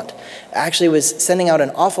 Vermont, actually was sending out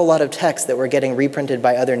an awful lot of texts that were getting reprinted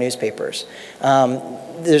by other newspapers.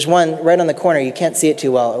 There's one right on the corner, you can't see it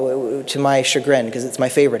too well, to my chagrin, because it's my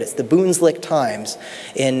favorite. It's the Boonslick Times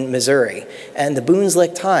in Missouri. And the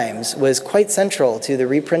Boonslick Times was quite central to the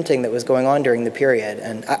reprinting that was going on during the period.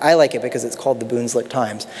 And I like it because it's called the Boonslick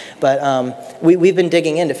Times. But we've been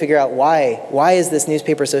digging in to figure out why is this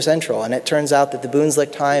newspaper so central? And it turns out that the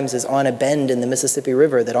Boonslick Times is on a bend in the Mississippi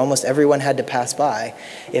River that almost everyone had to pass by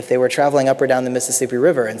if they were traveling up or down the Mississippi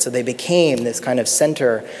River. And so they became this kind of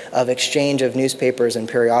center of exchange of newspapers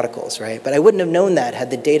and periodicals, right? But I wouldn't have known that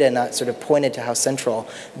had the data not sort of pointed to how central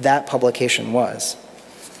that publication was.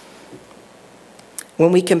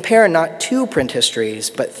 When we compare not two print histories,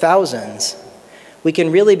 but thousands, we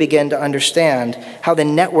can really begin to understand how the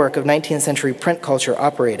network of 19th century print culture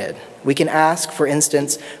operated. We can ask, for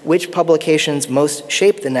instance, which publications most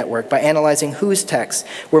shaped the network by analyzing whose texts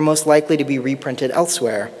were most likely to be reprinted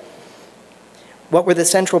elsewhere. What were the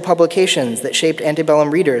central publications that shaped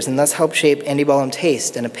antebellum readers and thus helped shape antebellum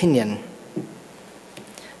taste and opinion?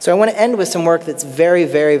 So I want to end with some work that's very,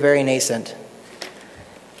 very, very nascent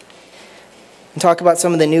and talk about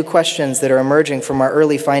some of the new questions that are emerging from our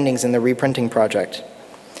early findings in the reprinting project.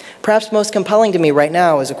 Perhaps most compelling to me right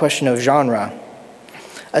now is a question of genre.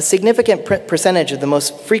 A significant percentage of the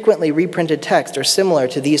most frequently reprinted texts are similar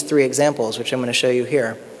to these three examples, which I'm going to show you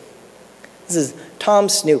here. This is Tom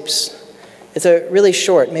Snoops. It's a really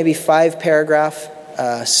short, maybe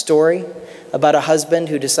 5-paragraph story about a husband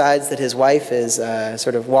who decides that his wife is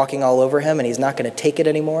sort of walking all over him and he's not going to take it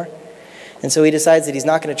anymore. And so he decides that he's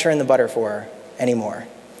not going to churn the butter for her anymore.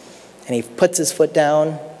 And he puts his foot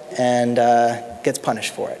down and gets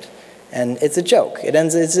punished for it. And it's a joke.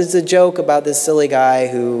 It's a joke about this silly guy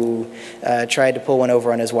who tried to pull one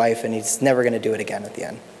over on his wife, and he's never going to do it again at the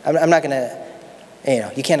end. I'm not going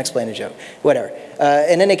to, you can't explain a joke. Whatever.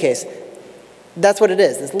 In any case, that's what it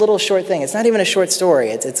is, this little short thing. It's not even a short story.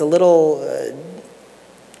 It's a little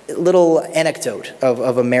anecdote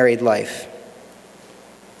of a married life.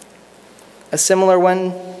 A similar one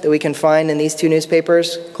that we can find in these two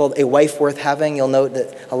newspapers, called A Wife Worth Having, you'll note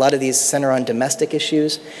that a lot of these center on domestic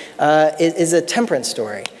issues, is a temperance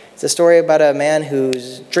story. It's a story about a man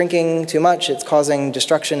who's drinking too much. It's causing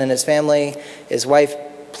destruction in his family. His wife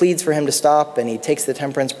pleads for him to stop, and he takes the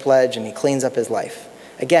temperance pledge, and he cleans up his life.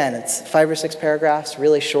 Again, it's 5 or 6 paragraphs,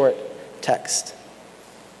 really short text.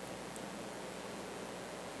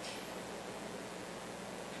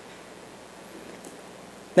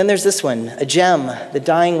 Then there's this one, a gem, the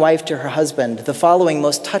dying wife to her husband. The following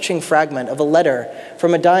most touching fragment of a letter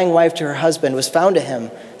from a dying wife to her husband was found to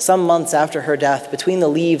him some months after her death between the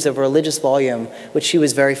leaves of a religious volume which she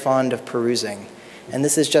was very fond of perusing. And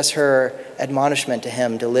this is just her admonishment to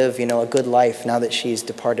him to live, a good life now that she's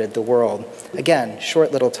departed the world. Again,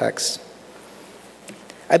 short little text.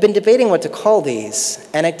 I've been debating what to call these: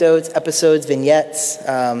 anecdotes, episodes, vignettes.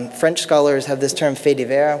 French scholars have this term fait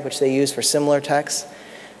divers, which they use for similar texts.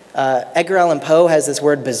 Edgar Allan Poe has this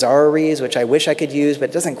word bizarreries, which I wish I could use, but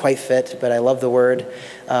it doesn't quite fit, but I love the word.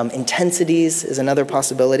 Intensities is another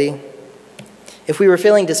possibility. If we were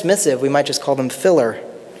feeling dismissive, we might just call them filler.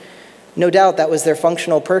 No doubt that was their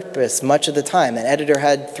functional purpose much of the time. An editor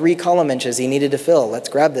had 3 column inches he needed to fill. Let's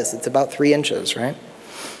grab this. It's about 3 inches, right?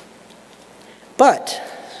 But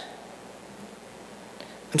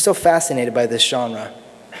I'm so fascinated by this genre.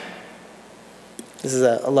 This is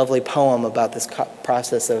a lovely poem about this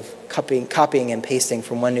process of copying and pasting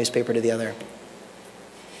from one newspaper to the other.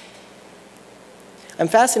 I'm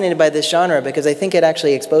fascinated by this genre because I think it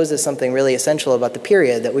actually exposes something really essential about the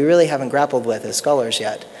period that we really haven't grappled with as scholars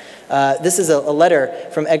yet. This is a letter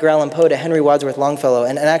from Edgar Allan Poe to Henry Wadsworth Longfellow,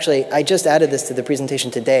 and actually I just added this to the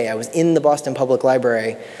presentation today. I was in the Boston Public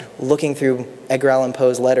Library looking through Edgar Allan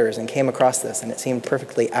Poe's letters and came across this, and it seemed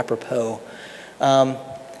perfectly apropos.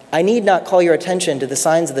 I need not call your attention to the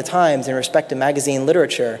signs of the times in respect to magazine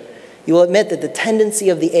literature. You will admit that the tendency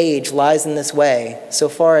of the age lies in this way, so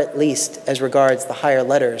far at least as regards the higher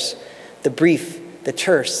letters. The brief, the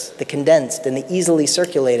terse, the condensed, and the easily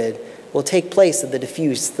circulated will take place of the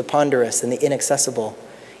diffuse, the ponderous, and the inaccessible.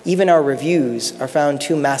 Even our reviews are found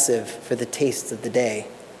too massive for the tastes of the day.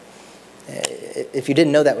 If you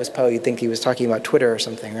didn't know that was Poe, you'd think he was talking about Twitter or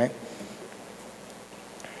something, right?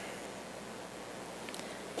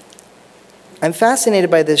 I'm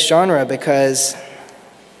fascinated by this genre because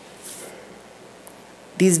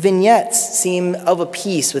these vignettes seem of a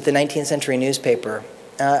piece with the 19th century newspaper.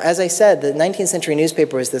 As I said, the 19th century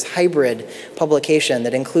newspaper was this hybrid publication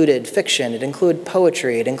that included fiction, it included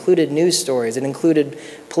poetry, it included news stories, it included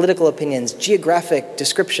political opinions, geographic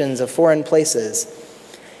descriptions of foreign places.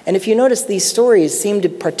 And if you notice, these stories seem to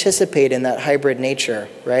participate in that hybrid nature,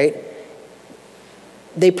 right?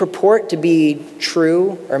 They purport to be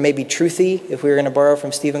true, or maybe truthy, if we were going to borrow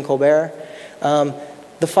from Stephen Colbert.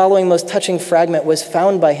 The following most touching fragment was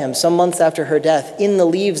found by him some months after her death in the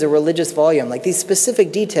leaves of a religious volume, like these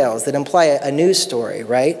specific details that imply a news story,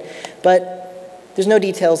 right? But there's no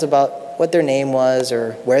details about what their name was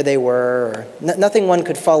or where they were, or nothing one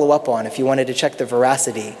could follow up on if you wanted to check the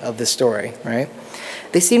veracity of the story, right?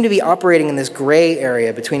 They seem to be operating in this gray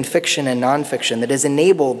area between fiction and nonfiction that is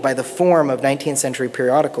enabled by the form of 19th century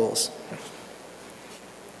periodicals.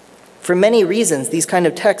 For many reasons, these kind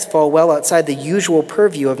of texts fall well outside the usual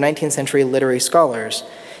purview of 19th century literary scholars.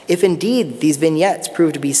 If indeed these vignettes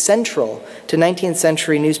prove to be central to 19th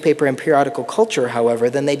century newspaper and periodical culture, however,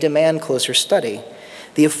 then they demand closer study.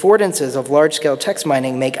 The affordances of large-scale text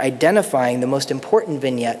mining make identifying the most important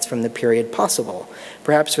vignettes from the period possible,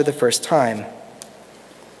 perhaps for the first time.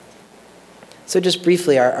 So just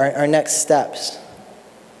briefly, our next steps.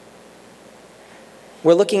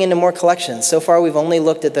 We're looking into more collections. So far, we've only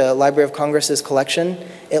looked at the Library of Congress's collection.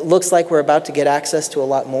 It looks like we're about to get access to a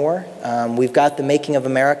lot more. We've got the Making of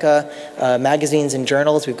America magazines and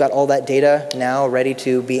journals. We've got all that data now ready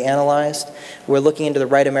to be analyzed. We're looking into the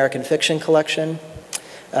Right American Fiction collection.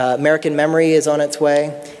 American Memory is on its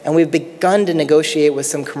way, and we've begun to negotiate with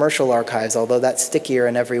some commercial archives, although that's stickier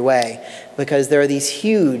in every way, because there are these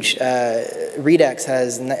huge, Redex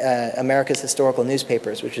has America's Historical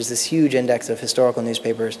Newspapers, which is this huge index of historical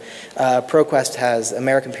newspapers. ProQuest has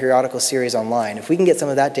American Periodical Series online. If we can get some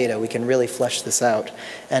of that data, we can really flesh this out,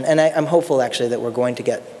 and I'm hopeful, actually, that we're going to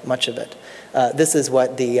get much of it. This is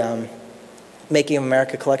what the Making of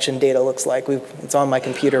America collection data looks like. It's on my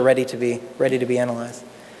computer, ready to be analyzed.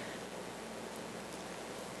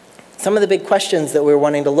 Some of the big questions that we're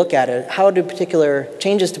wanting to look at are how do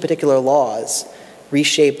changes to particular laws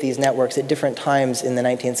reshape these networks at different times in the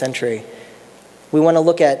 19th century? We want to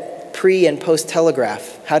look at pre- and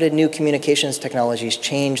post-telegraph. How did new communications technologies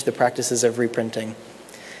change the practices of reprinting?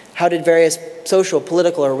 How did various social,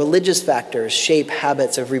 political, or religious factors shape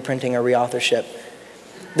habits of reprinting or reauthorship?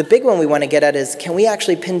 The big one we want to get at is, can we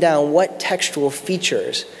actually pin down what textual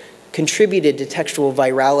features contributed to textual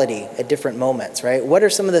virality at different moments, right? What are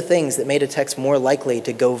some of the things that made a text more likely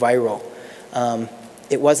to go viral?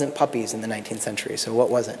 It wasn't puppies in the 19th century, so what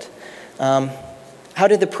was it? How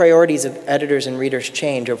did the priorities of editors and readers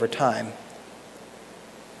change over time?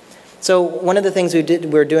 So one of the things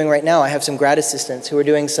we're doing right now, I have some grad assistants who are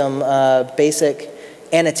doing some basic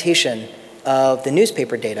annotation of the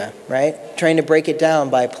newspaper data, right? Trying to break it down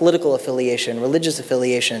by political affiliation, religious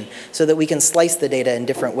affiliation, so that we can slice the data in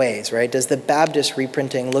different ways, right? Does the Baptist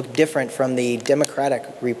reprinting look different from the Democratic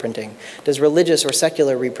reprinting? Does religious or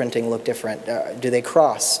secular reprinting look different? Do they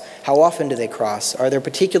cross? How often do they cross? Are there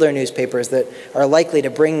particular newspapers that are likely to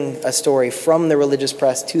bring a story from the religious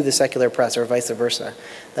press to the secular press, or vice versa?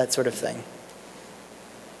 That sort of thing.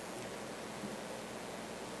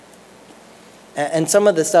 And some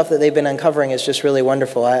of the stuff that they've been uncovering is just really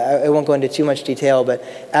wonderful. I won't go into too much detail, but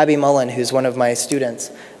Abby Mullen, who's one of my students,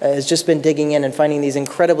 has just been digging in and finding these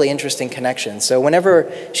incredibly interesting connections. So whenever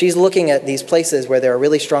she's looking at these places where there are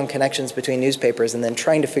really strong connections between newspapers and then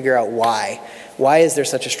trying to figure out why is there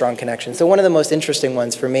such a strong connection? So one of the most interesting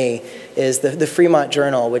ones for me is the Fremont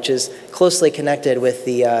Journal, which is closely connected with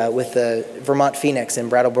the Vermont Phoenix in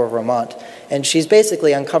Brattleboro, Vermont. And she's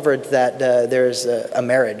basically uncovered that there's a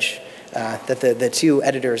marriage. That the two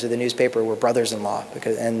editors of the newspaper were brothers-in-law,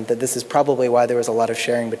 and that this is probably why there was a lot of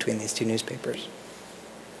sharing between these two newspapers.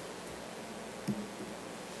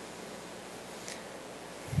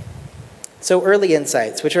 So early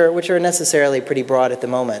insights, which are necessarily pretty broad at the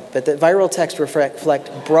moment, but that viral texts reflect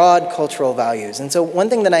broad cultural values. And so one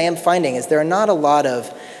thing that I am finding is there are not a lot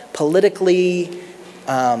of politically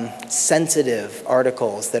sensitive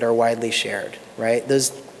articles that are widely shared, right?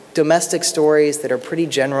 Those domestic stories that are pretty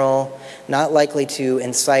general, not likely to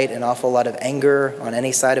incite an awful lot of anger on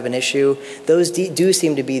any side of an issue, those do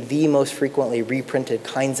seem to be the most frequently reprinted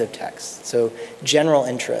kinds of texts, so general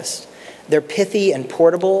interest. They're pithy and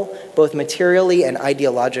portable, both materially and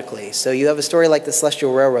ideologically. So you have a story like the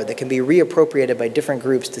Celestial Railroad that can be reappropriated by different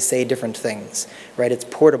groups to say different things, right? It's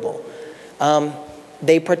portable.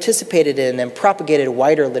 They participated in and propagated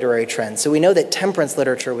wider literary trends. So we know that temperance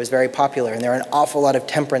literature was very popular, and there are an awful lot of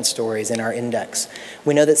temperance stories in our index.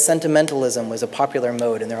 We know that sentimentalism was a popular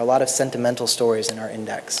mode, and there are a lot of sentimental stories in our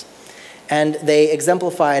index. And they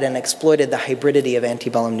exemplified and exploited the hybridity of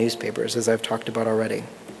antebellum newspapers, as I've talked about already.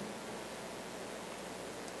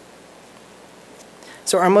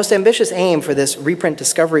 So our most ambitious aim for this reprint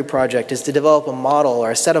discovery project is to develop a model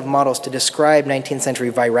or a set of models to describe 19th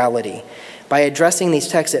century virality. By addressing these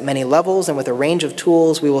texts at many levels and with a range of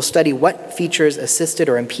tools, we will study what features assisted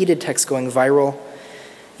or impeded text going viral.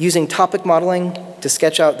 Using topic modeling to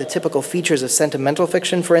sketch out the typical features of sentimental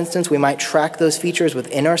fiction, for instance, we might track those features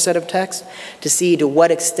within our set of text to see to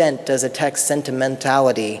what extent does a text's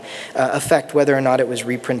sentimentality affect whether or not it was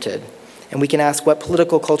reprinted. And we can ask what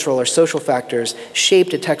political, cultural, or social factors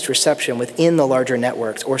shaped a text reception within the larger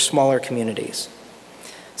networks or smaller communities.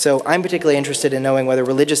 So I'm particularly interested in knowing whether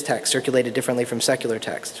religious text circulated differently from secular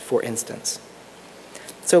text, for instance.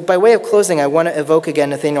 So by way of closing, I want to evoke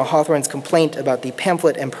again Nathaniel Hawthorne's complaint about the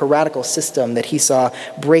pamphlet and piratical system that he saw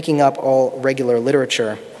breaking up all regular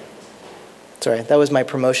literature. Sorry, that was my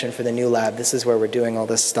promotion for the new lab. This is where we're doing all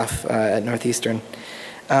this stuff at Northeastern.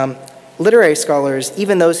 Literary scholars,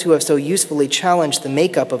 even those who have so usefully challenged the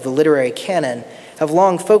makeup of the literary canon, have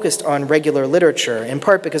long focused on regular literature, in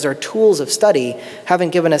part because our tools of study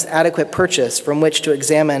haven't given us adequate purchase from which to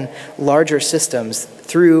examine larger systems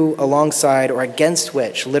through, alongside, or against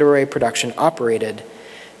which literary production operated.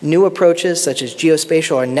 New approaches such as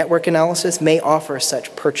geospatial or network analysis may offer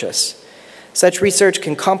such purchase. Such research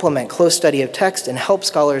can complement close study of text and help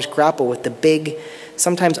scholars grapple with the big,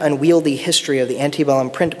 sometimes unwieldy history of the antebellum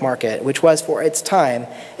print market, which was, for its time,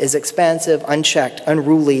 as expansive, unchecked,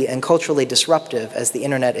 unruly, and culturally disruptive as the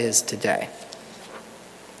internet is today.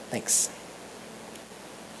 Thanks.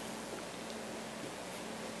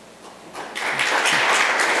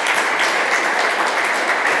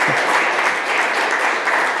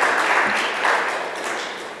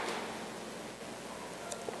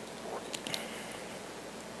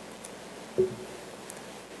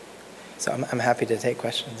 So I'm happy to take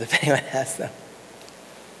questions if anyone has them.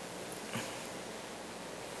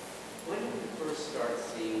 When did you first start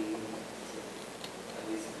seeing, at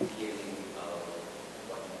least the beginning of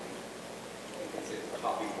what you consider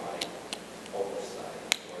copyright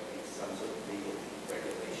oversight, or at least some sort of legal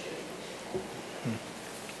regulation?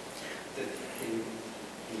 Can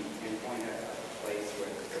you point out a place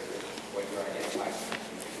where what you're identifying?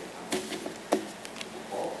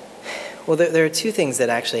 Well, there are two things that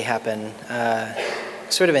actually happen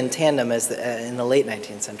sort of in tandem in the late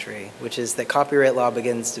 19th century, which is that copyright law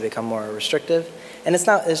begins to become more restrictive. And it's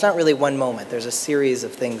not really one moment. There's a series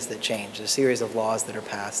of things that change, a series of laws that are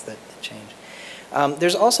passed that change.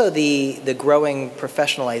 There's also the growing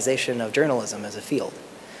professionalization of journalism as a field.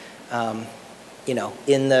 You know,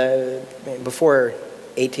 before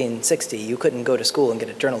 1860, you couldn't go to school and get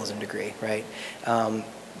a journalism degree, right?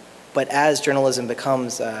 But as journalism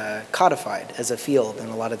becomes codified as a field, and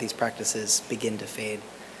a lot of these practices begin to fade.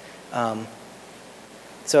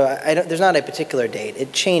 So there's not a particular date.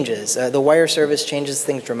 It changes. The wire service changes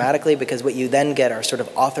things dramatically because what you then get are sort of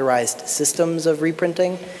authorized systems of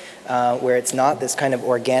reprinting, where it's not this kind of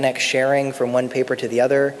organic sharing from one paper to the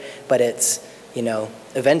other, but it's, you know,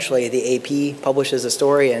 eventually the AP publishes a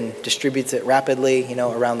story and distributes it rapidly, you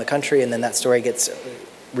know, around the country, and then that story gets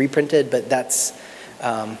reprinted, but that's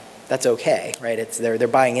okay, right? They're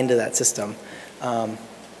buying into that system. And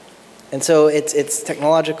so it's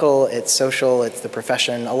technological, it's social, it's the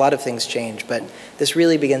profession, a lot of things change, but this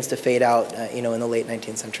really begins to fade out, you know, in the late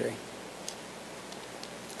 19th century.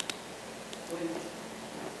 When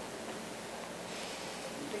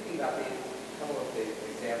thinking about a couple of the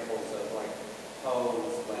examples of like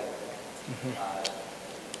Poe's letter,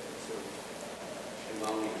 sort of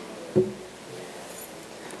bemoaning.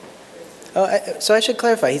 Oh, so I should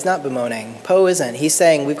clarify, he's not bemoaning. Poe isn't. He's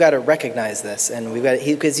saying we've got to recognize this, and we've got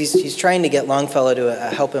because he's trying to get Longfellow to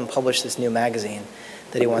help him publish this new magazine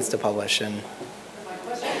that he wants to publish. And my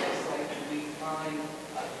question is, like, do we find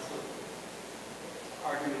sort of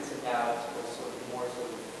arguments about, or sort of more sort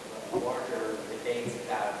of larger debates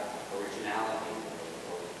about originality,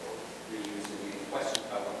 or reusing the question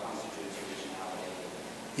about what constitutes originality?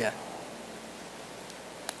 yeah.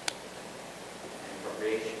 And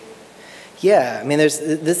appropriation. Yeah, I mean, this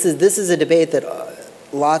is a debate that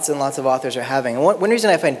lots and lots of authors are having. And one reason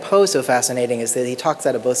I find Poe so fascinating is that he talks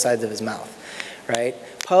out of both sides of his mouth, right?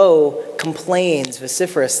 Poe complains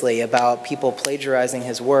vociferously about people plagiarizing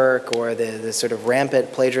his work or the sort of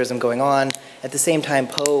rampant plagiarism going on. At the same time,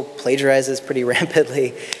 Poe plagiarizes pretty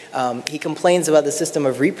rampantly. He complains about the system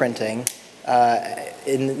of reprinting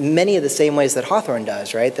in many of the same ways that Hawthorne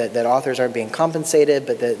does, right? That authors aren't being compensated,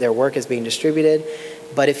 but that their work is being distributed.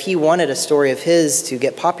 But if he wanted a story of his to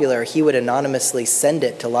get popular, he would anonymously send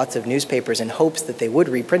it to lots of newspapers in hopes that they would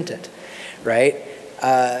reprint it, right?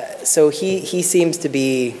 So he seems to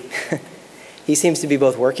be he seems to be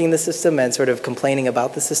both working the system and sort of complaining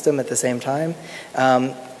about the system at the same time.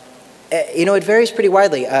 You know, it varies pretty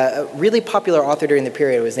widely. A really popular author during the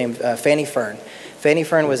period was named Fanny Fern. Fanny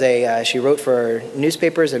Fern was she wrote for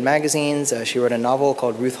newspapers and magazines. She wrote a novel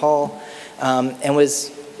called Ruth Hall, and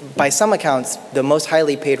was, by some accounts, the most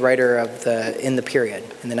highly paid writer in the period,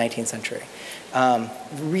 in the 19th century.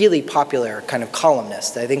 Really popular kind of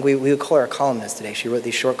columnist. I think we would call her a columnist today. She wrote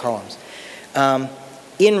these short columns.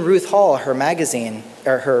 In Ruth Hall, her magazine,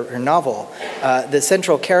 or her novel, the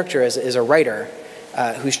central character is a writer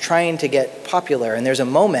who's trying to get popular, and there's a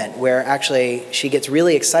moment where actually she gets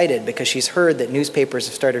really excited because she's heard that newspapers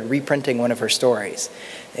have started reprinting one of her stories.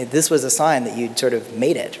 This was a sign that you'd sort of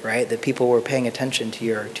made it, right? That people were paying attention to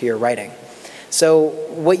your writing. So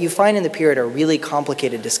what you find in the period are really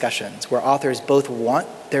complicated discussions where authors both want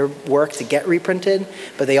their work to get reprinted,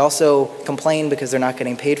 but they also complain because they're not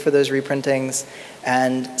getting paid for those reprintings.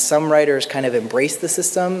 And some writers kind of embrace the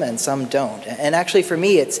system and some don't. And actually for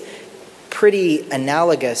me, it's pretty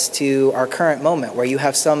analogous to our current moment where you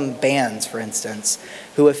have some bands, for instance,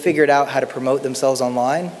 who have figured out how to promote themselves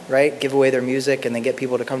online, right? Give away their music and then get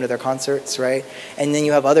people to come to their concerts, right? And then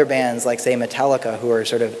you have other bands like, say, Metallica, who are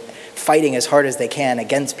sort of fighting as hard as they can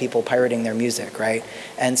against people pirating their music, right?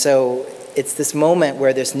 And so it's this moment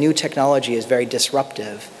where this new technology is very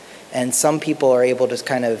disruptive, and some people are able to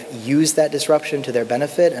kind of use that disruption to their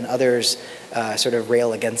benefit, and others sort of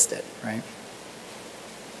rail against it, right?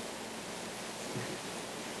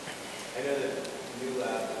 I know that New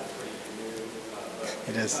Lab is pretty new, but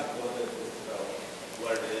It is. talk a little bit just about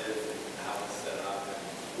what it is and how it's set up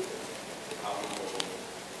and how people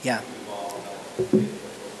Yeah. evolve.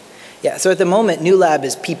 Yeah, so at the moment, New Lab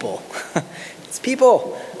is people. It's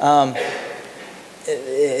people.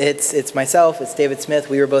 It's myself, it's David Smith.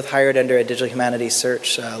 We were both hired under a digital humanities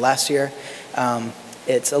search last year.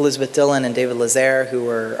 It's Elizabeth Dillon and David Lazare who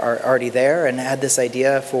are already there and had this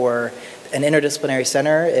idea for an interdisciplinary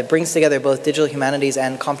center. It brings together both digital humanities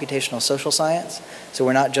and computational social science. So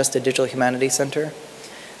we're not just a digital humanities center.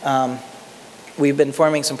 We've been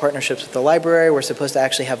forming some partnerships with the library. We're supposed to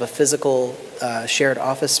actually have a physical shared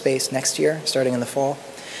office space next year, starting in the fall.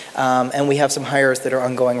 And we have some hires that are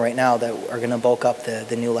ongoing right now that are going to bulk up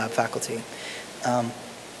the new lab faculty.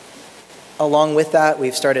 Along with that,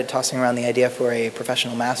 we've started tossing around the idea for a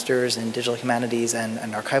professional master's in digital humanities and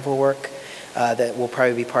archival work that will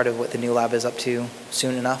probably be part of what the new lab is up to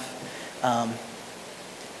soon enough.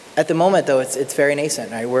 At the moment, though, it's very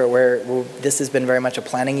nascent. Right? This has been very much a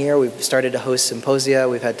planning year. We've started to host symposia.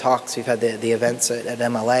 We've had talks. We've had the events at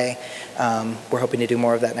MLA. We're hoping to do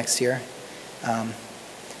more of that next year.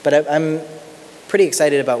 But I'm pretty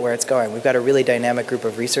excited about where it's going. We've got a really dynamic group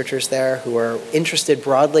of researchers there who are interested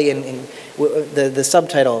broadly in the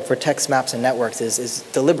subtitle for text, maps, and networks is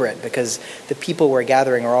deliberate because the people we're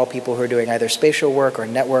gathering are all people who are doing either spatial work or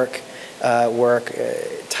network work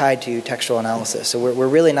tied to textual analysis. So we're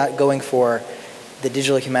really not going for the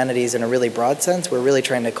digital humanities in a really broad sense. We're really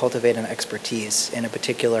trying to cultivate an expertise in a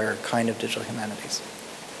particular kind of digital humanities.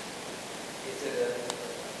 Is it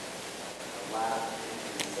a lab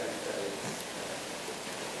in the sense that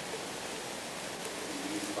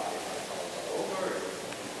it's used by all over?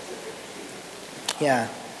 Yeah.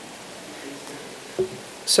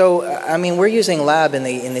 So, I mean, we're using lab in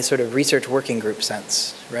the sort of research working group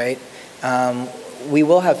sense, right? We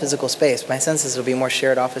will have physical space. My sense is it'll be more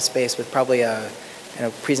shared office space with probably a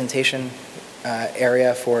presentation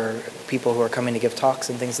area for people who are coming to give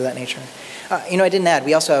talks and things of that nature. I didn't add,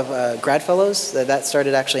 we also have grad fellows. That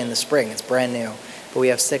started actually in the spring. It's brand new. But we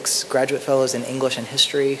have 6 graduate fellows in English and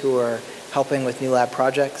history who are helping with new lab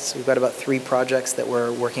projects. We've got about 3 projects that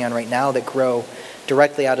we're working on right now that grow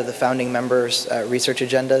directly out of the founding members' research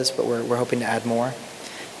agendas, but we're hoping to add more.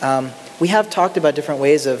 We have talked about different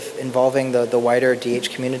ways of involving the wider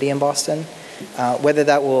DH community in Boston, whether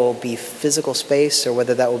that will be physical space or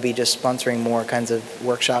whether that will be just sponsoring more kinds of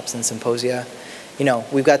workshops and symposia.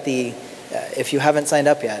 We've got if you haven't signed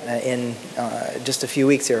up yet, in just a few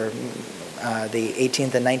weeks here, the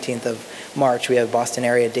 18th and 19th of March, we have Boston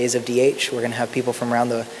area Days of DH. We're going to have people from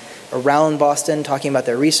around Boston talking about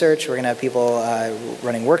their research. We're going to have people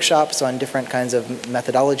running workshops on different kinds of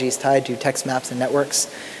methodologies tied to text, maps, and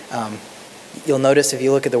networks. You'll notice if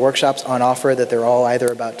you look at the workshops on offer that they're all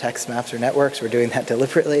either about text, maps, or networks. We're doing that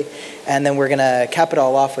deliberately. And then we're going to cap it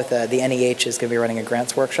all off with the NEH is going to be running a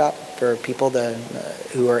grants workshop for people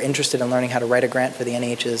who are interested in learning how to write a grant for the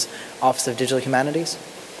NEH's Office of Digital Humanities.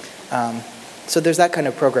 So there's that kind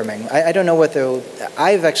of programming. I don't know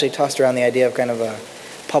I've actually tossed around the idea of kind of a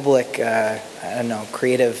public,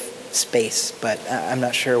 creative space, but I'm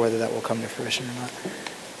not sure whether that will come to fruition or not.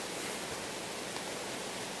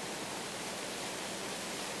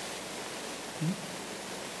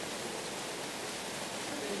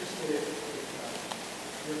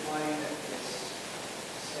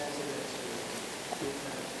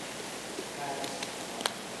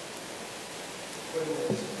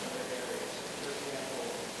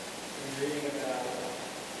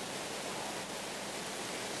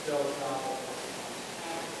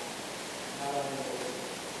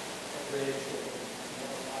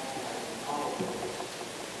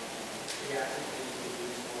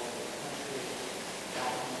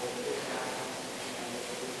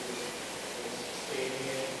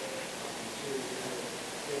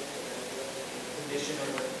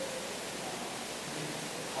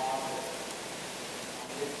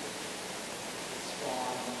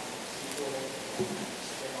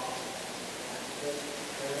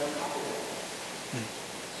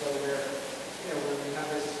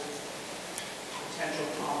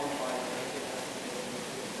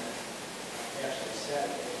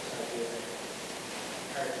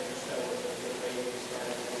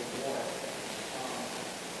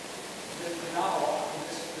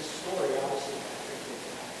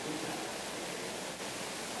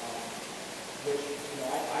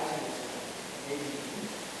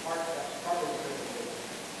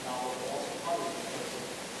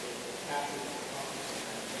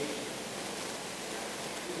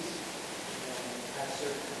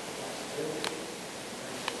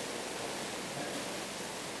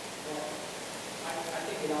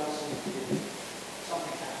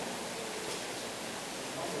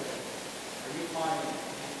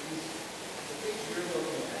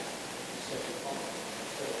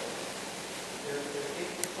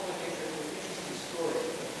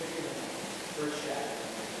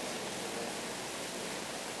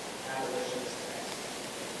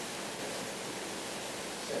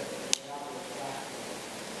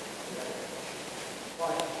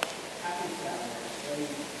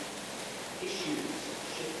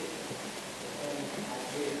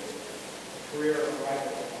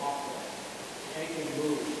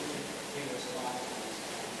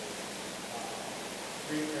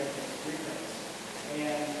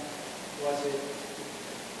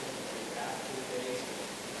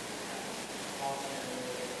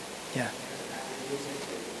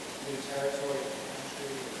 territory,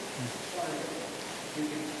 country. Just wondering if you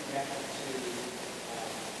can connect it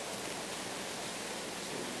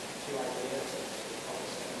to ideas of public.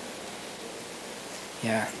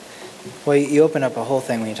 Yeah. Well, you open up a whole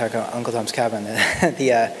thing when you talk about Uncle Tom's Cabin.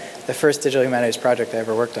 The first digital humanities project I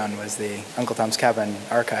ever worked on was the Uncle Tom's Cabin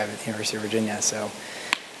archive at the University of Virginia. So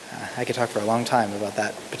I could talk for a long time about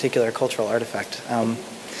that particular cultural artifact.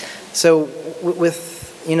 So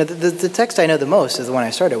with, you know, the text I know the most is the one I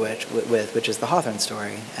started with, which is the Hawthorne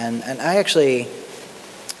story. And I actually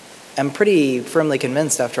am pretty firmly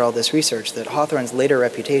convinced after all this research that Hawthorne's later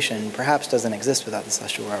reputation perhaps doesn't exist without the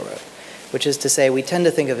Celestial Railroad. Which is to say, we tend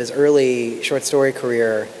to think of his early short story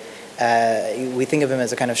career, we think of him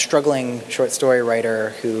as a kind of struggling short story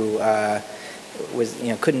writer who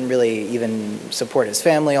couldn't really even support his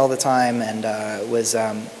family all the time, and was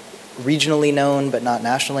regionally known but not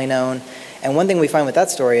nationally known. And one thing we find with that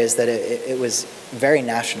story is that it was very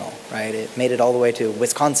national, right? It made it all the way to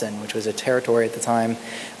Wisconsin, which was a territory at the time.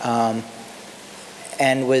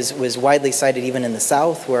 And was widely cited even in the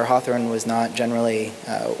South, where Hawthorne was not generally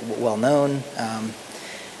well known.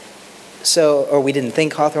 Or we didn't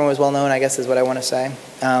think Hawthorne was well known, I guess is what I want to say.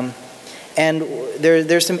 And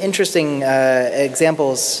there's some interesting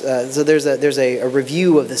examples. So there's a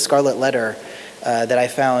review of the Scarlet Letter that I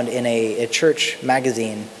found in a church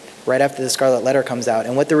magazine right after the Scarlet Letter comes out.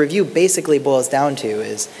 And what the review basically boils down to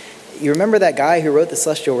is, you remember that guy who wrote the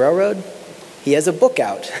Celestial Railroad? He has a book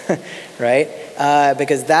out, right?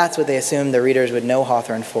 Because that's what they assumed the readers would know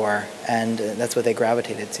Hawthorne for, and that's what they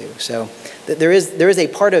gravitated to. So there is a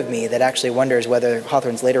part of me that actually wonders whether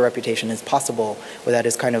Hawthorne's later reputation is possible without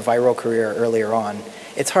his kind of viral career earlier on.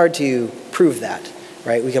 It's hard to prove that,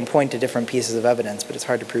 right? We can point to different pieces of evidence, but it's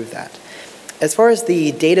hard to prove that. As far as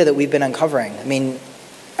the data that we've been uncovering, I mean,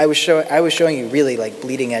 I was showing you really like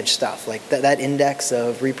bleeding edge stuff. Like that index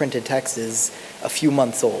of reprinted text is a few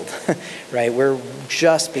months old, right? We're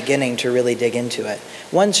just beginning to really dig into it.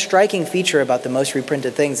 One striking feature about the most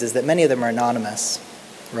reprinted things is that many of them are anonymous,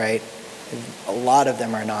 right? A lot of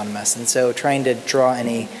them are anonymous. And so trying to draw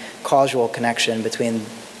any causal connection between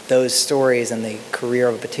those stories and the career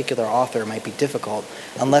of a particular author might be difficult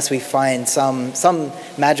unless we find some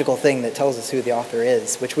magical thing that tells us who the author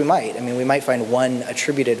is, which we might. I mean, we might find one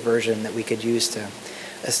attributed version that we could use to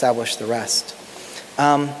establish the rest.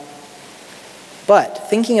 But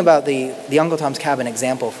thinking about the Uncle Tom's Cabin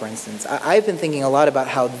example, for instance, I've been thinking a lot about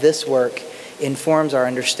how this work informs our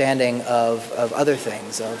understanding of other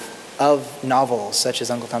things, of novels such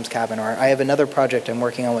as Uncle Tom's Cabin. Or I have another project I'm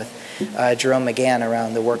working on with Jerome McGann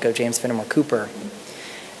around the work of James Fenimore Cooper.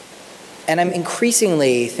 And I'm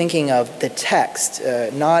increasingly thinking of the text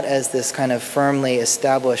not as this kind of firmly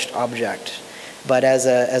established object, but as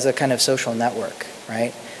a kind of social network,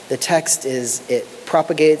 right? The text it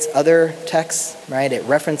propagates other texts, right? It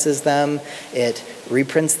references them, it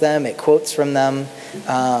reprints them, it quotes from them.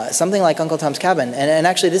 Something like Uncle Tom's Cabin, and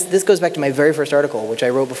actually this goes back to my very first article, which I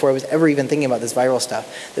wrote before I was ever even thinking about this viral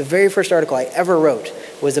stuff. The very first article I ever wrote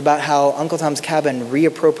was about how Uncle Tom's Cabin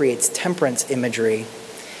reappropriates temperance imagery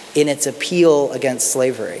in its appeal against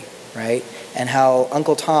slavery, right? And how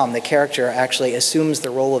Uncle Tom, the character, actually assumes the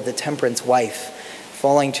role of the temperance wife,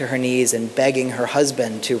 falling to her knees and begging her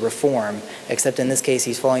husband to reform, except in this case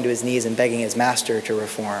he's falling to his knees and begging his master to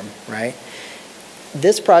reform, right?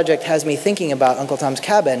 This project has me thinking about Uncle Tom's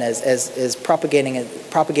Cabin as propagating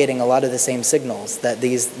a lot of the same signals that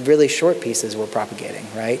these really short pieces were propagating,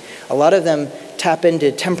 right? A lot of them tap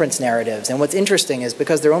into temperance narratives, and what's interesting is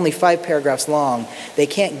because they're only 5 paragraphs long, they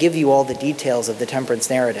can't give you all the details of the temperance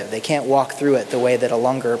narrative. They can't walk through it the way that a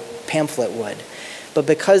longer pamphlet would. But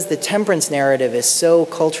because the temperance narrative is so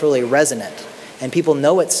culturally resonant and people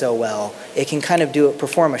know it so well, it can kind of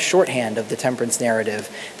perform a shorthand of the temperance narrative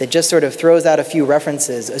that just sort of throws out a few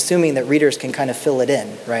references, assuming that readers can kind of fill it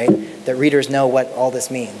in, right? That readers know what all this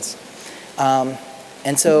means.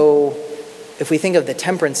 And so if we think of the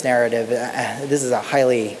temperance narrative, this is a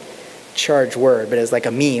highly charged word, but it's like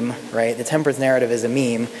a meme, right? The temperance narrative is a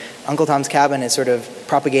meme. Uncle Tom's Cabin is sort of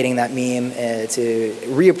propagating that meme, to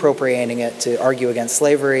reappropriating it to argue against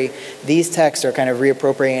slavery. These texts are kind of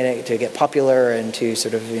reappropriating it to get popular and to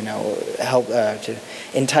sort of, help to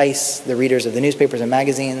entice the readers of the newspapers and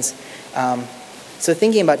magazines. So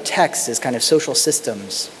thinking about text as kind of social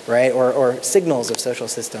systems, right, or signals of social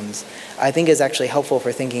systems, I think is actually helpful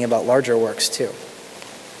for thinking about larger works too.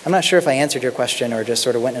 I'm not sure if I answered your question or just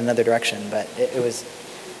sort of went in another direction, but it was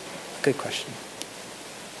a good question.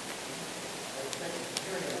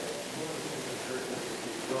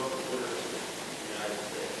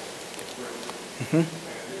 Mm-hmm.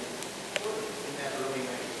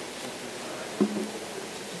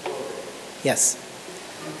 Yes.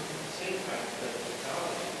 Same kind of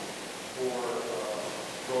technology for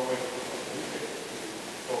growing newspapers to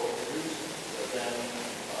co-produce, but then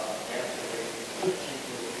actually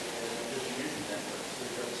cheaper and distribution networks. So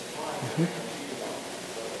you've got supply and cheap one.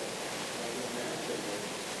 So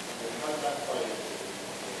how does that play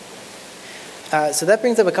into? So that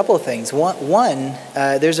brings up a couple of things. One,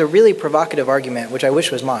 there's a really provocative argument, which I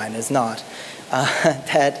wish was mine, is not,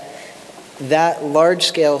 that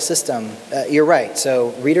large-scale system, you're right, so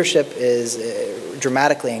readership is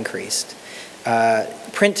dramatically increased.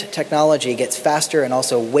 Print technology gets faster and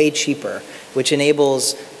also way cheaper, which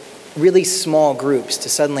enables really small groups to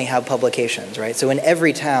suddenly have publications, right? So in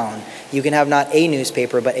every town, you can have not a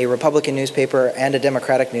newspaper, but a Republican newspaper and a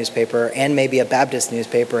Democratic newspaper and maybe a Baptist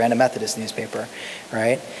newspaper and a Methodist newspaper,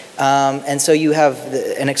 right? And so you have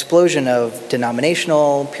an explosion of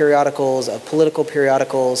denominational periodicals, of political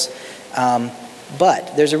periodicals,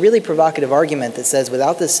 but there's a really provocative argument that says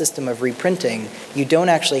without this system of reprinting, you don't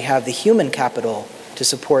actually have the human capital to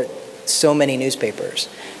support so many newspapers,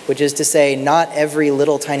 which is to say not every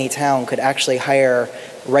little tiny town could actually hire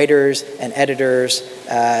writers and editors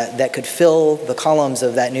that could fill the columns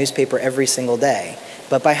of that newspaper every single day.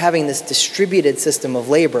 But by having this distributed system of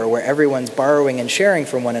labor where everyone's borrowing and sharing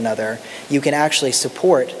from one another, you can actually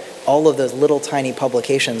support all of those little tiny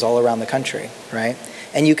publications all around the country, right?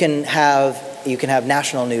 And you can have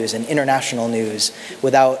national news and international news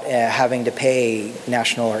without having to pay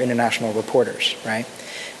national or international reporters, right?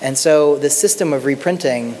 And so the system of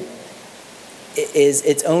reprinting is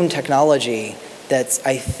its own technology that's,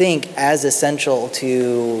 I think, as essential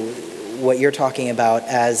to what you're talking about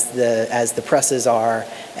as the presses are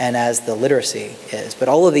and as the literacy is. But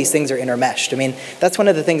all of these things are intermeshed. I mean, that's one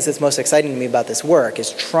of the things that's most exciting to me about this work,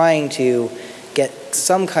 is trying to get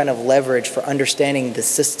some kind of leverage for understanding the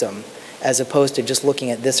system as opposed to just looking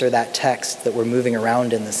at this or that text that we're moving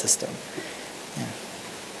around in the system. Yeah.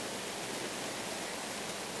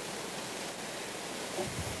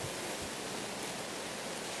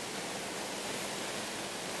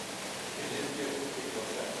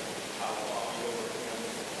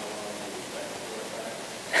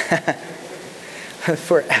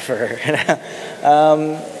 Forever.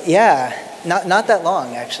 Yeah, not that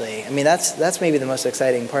long, actually. I mean, that's maybe the most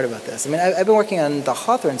exciting part about this. I mean, I've been working on the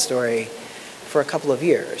Hawthorne story for a couple of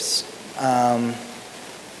years.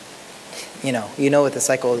 You know what the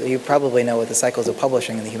cycle, you probably know what the cycles of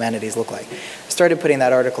publishing in the humanities look like. I started putting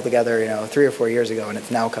that article together, 3 or 4 years ago, and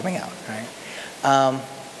it's now coming out, right?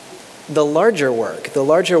 The larger work,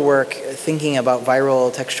 thinking about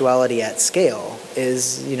viral textuality at scale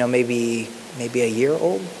is, maybe a year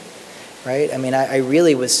old, right? I mean, I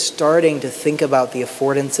really was starting to think about the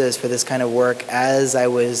affordances for this kind of work as I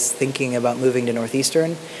was thinking about moving to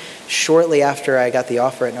Northeastern. Shortly after I got the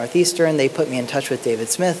offer at Northeastern, they put me in touch with David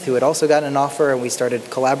Smith, who had also gotten an offer, and we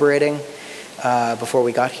started collaborating before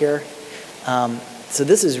we got here. So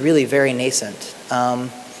this is really very nascent.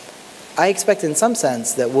 I expect in some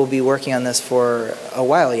sense that we'll be working on this for a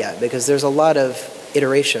while yet, because there's a lot of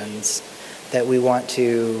iterations that we want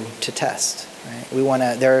to test.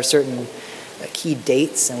 Right? There are certain key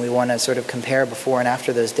dates, and we want to sort of compare before and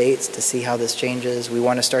after those dates to see how this changes. We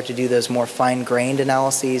want to start to do those more fine-grained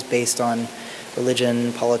analyses based on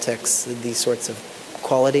religion, politics, these sorts of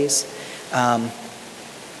qualities.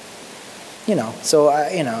 So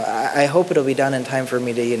I hope it'll be done in time for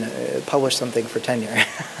me to publish something for tenure.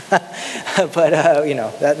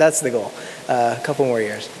 But that's the goal. A couple more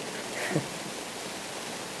years.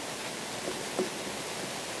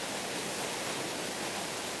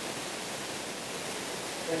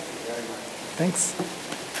 Thanks.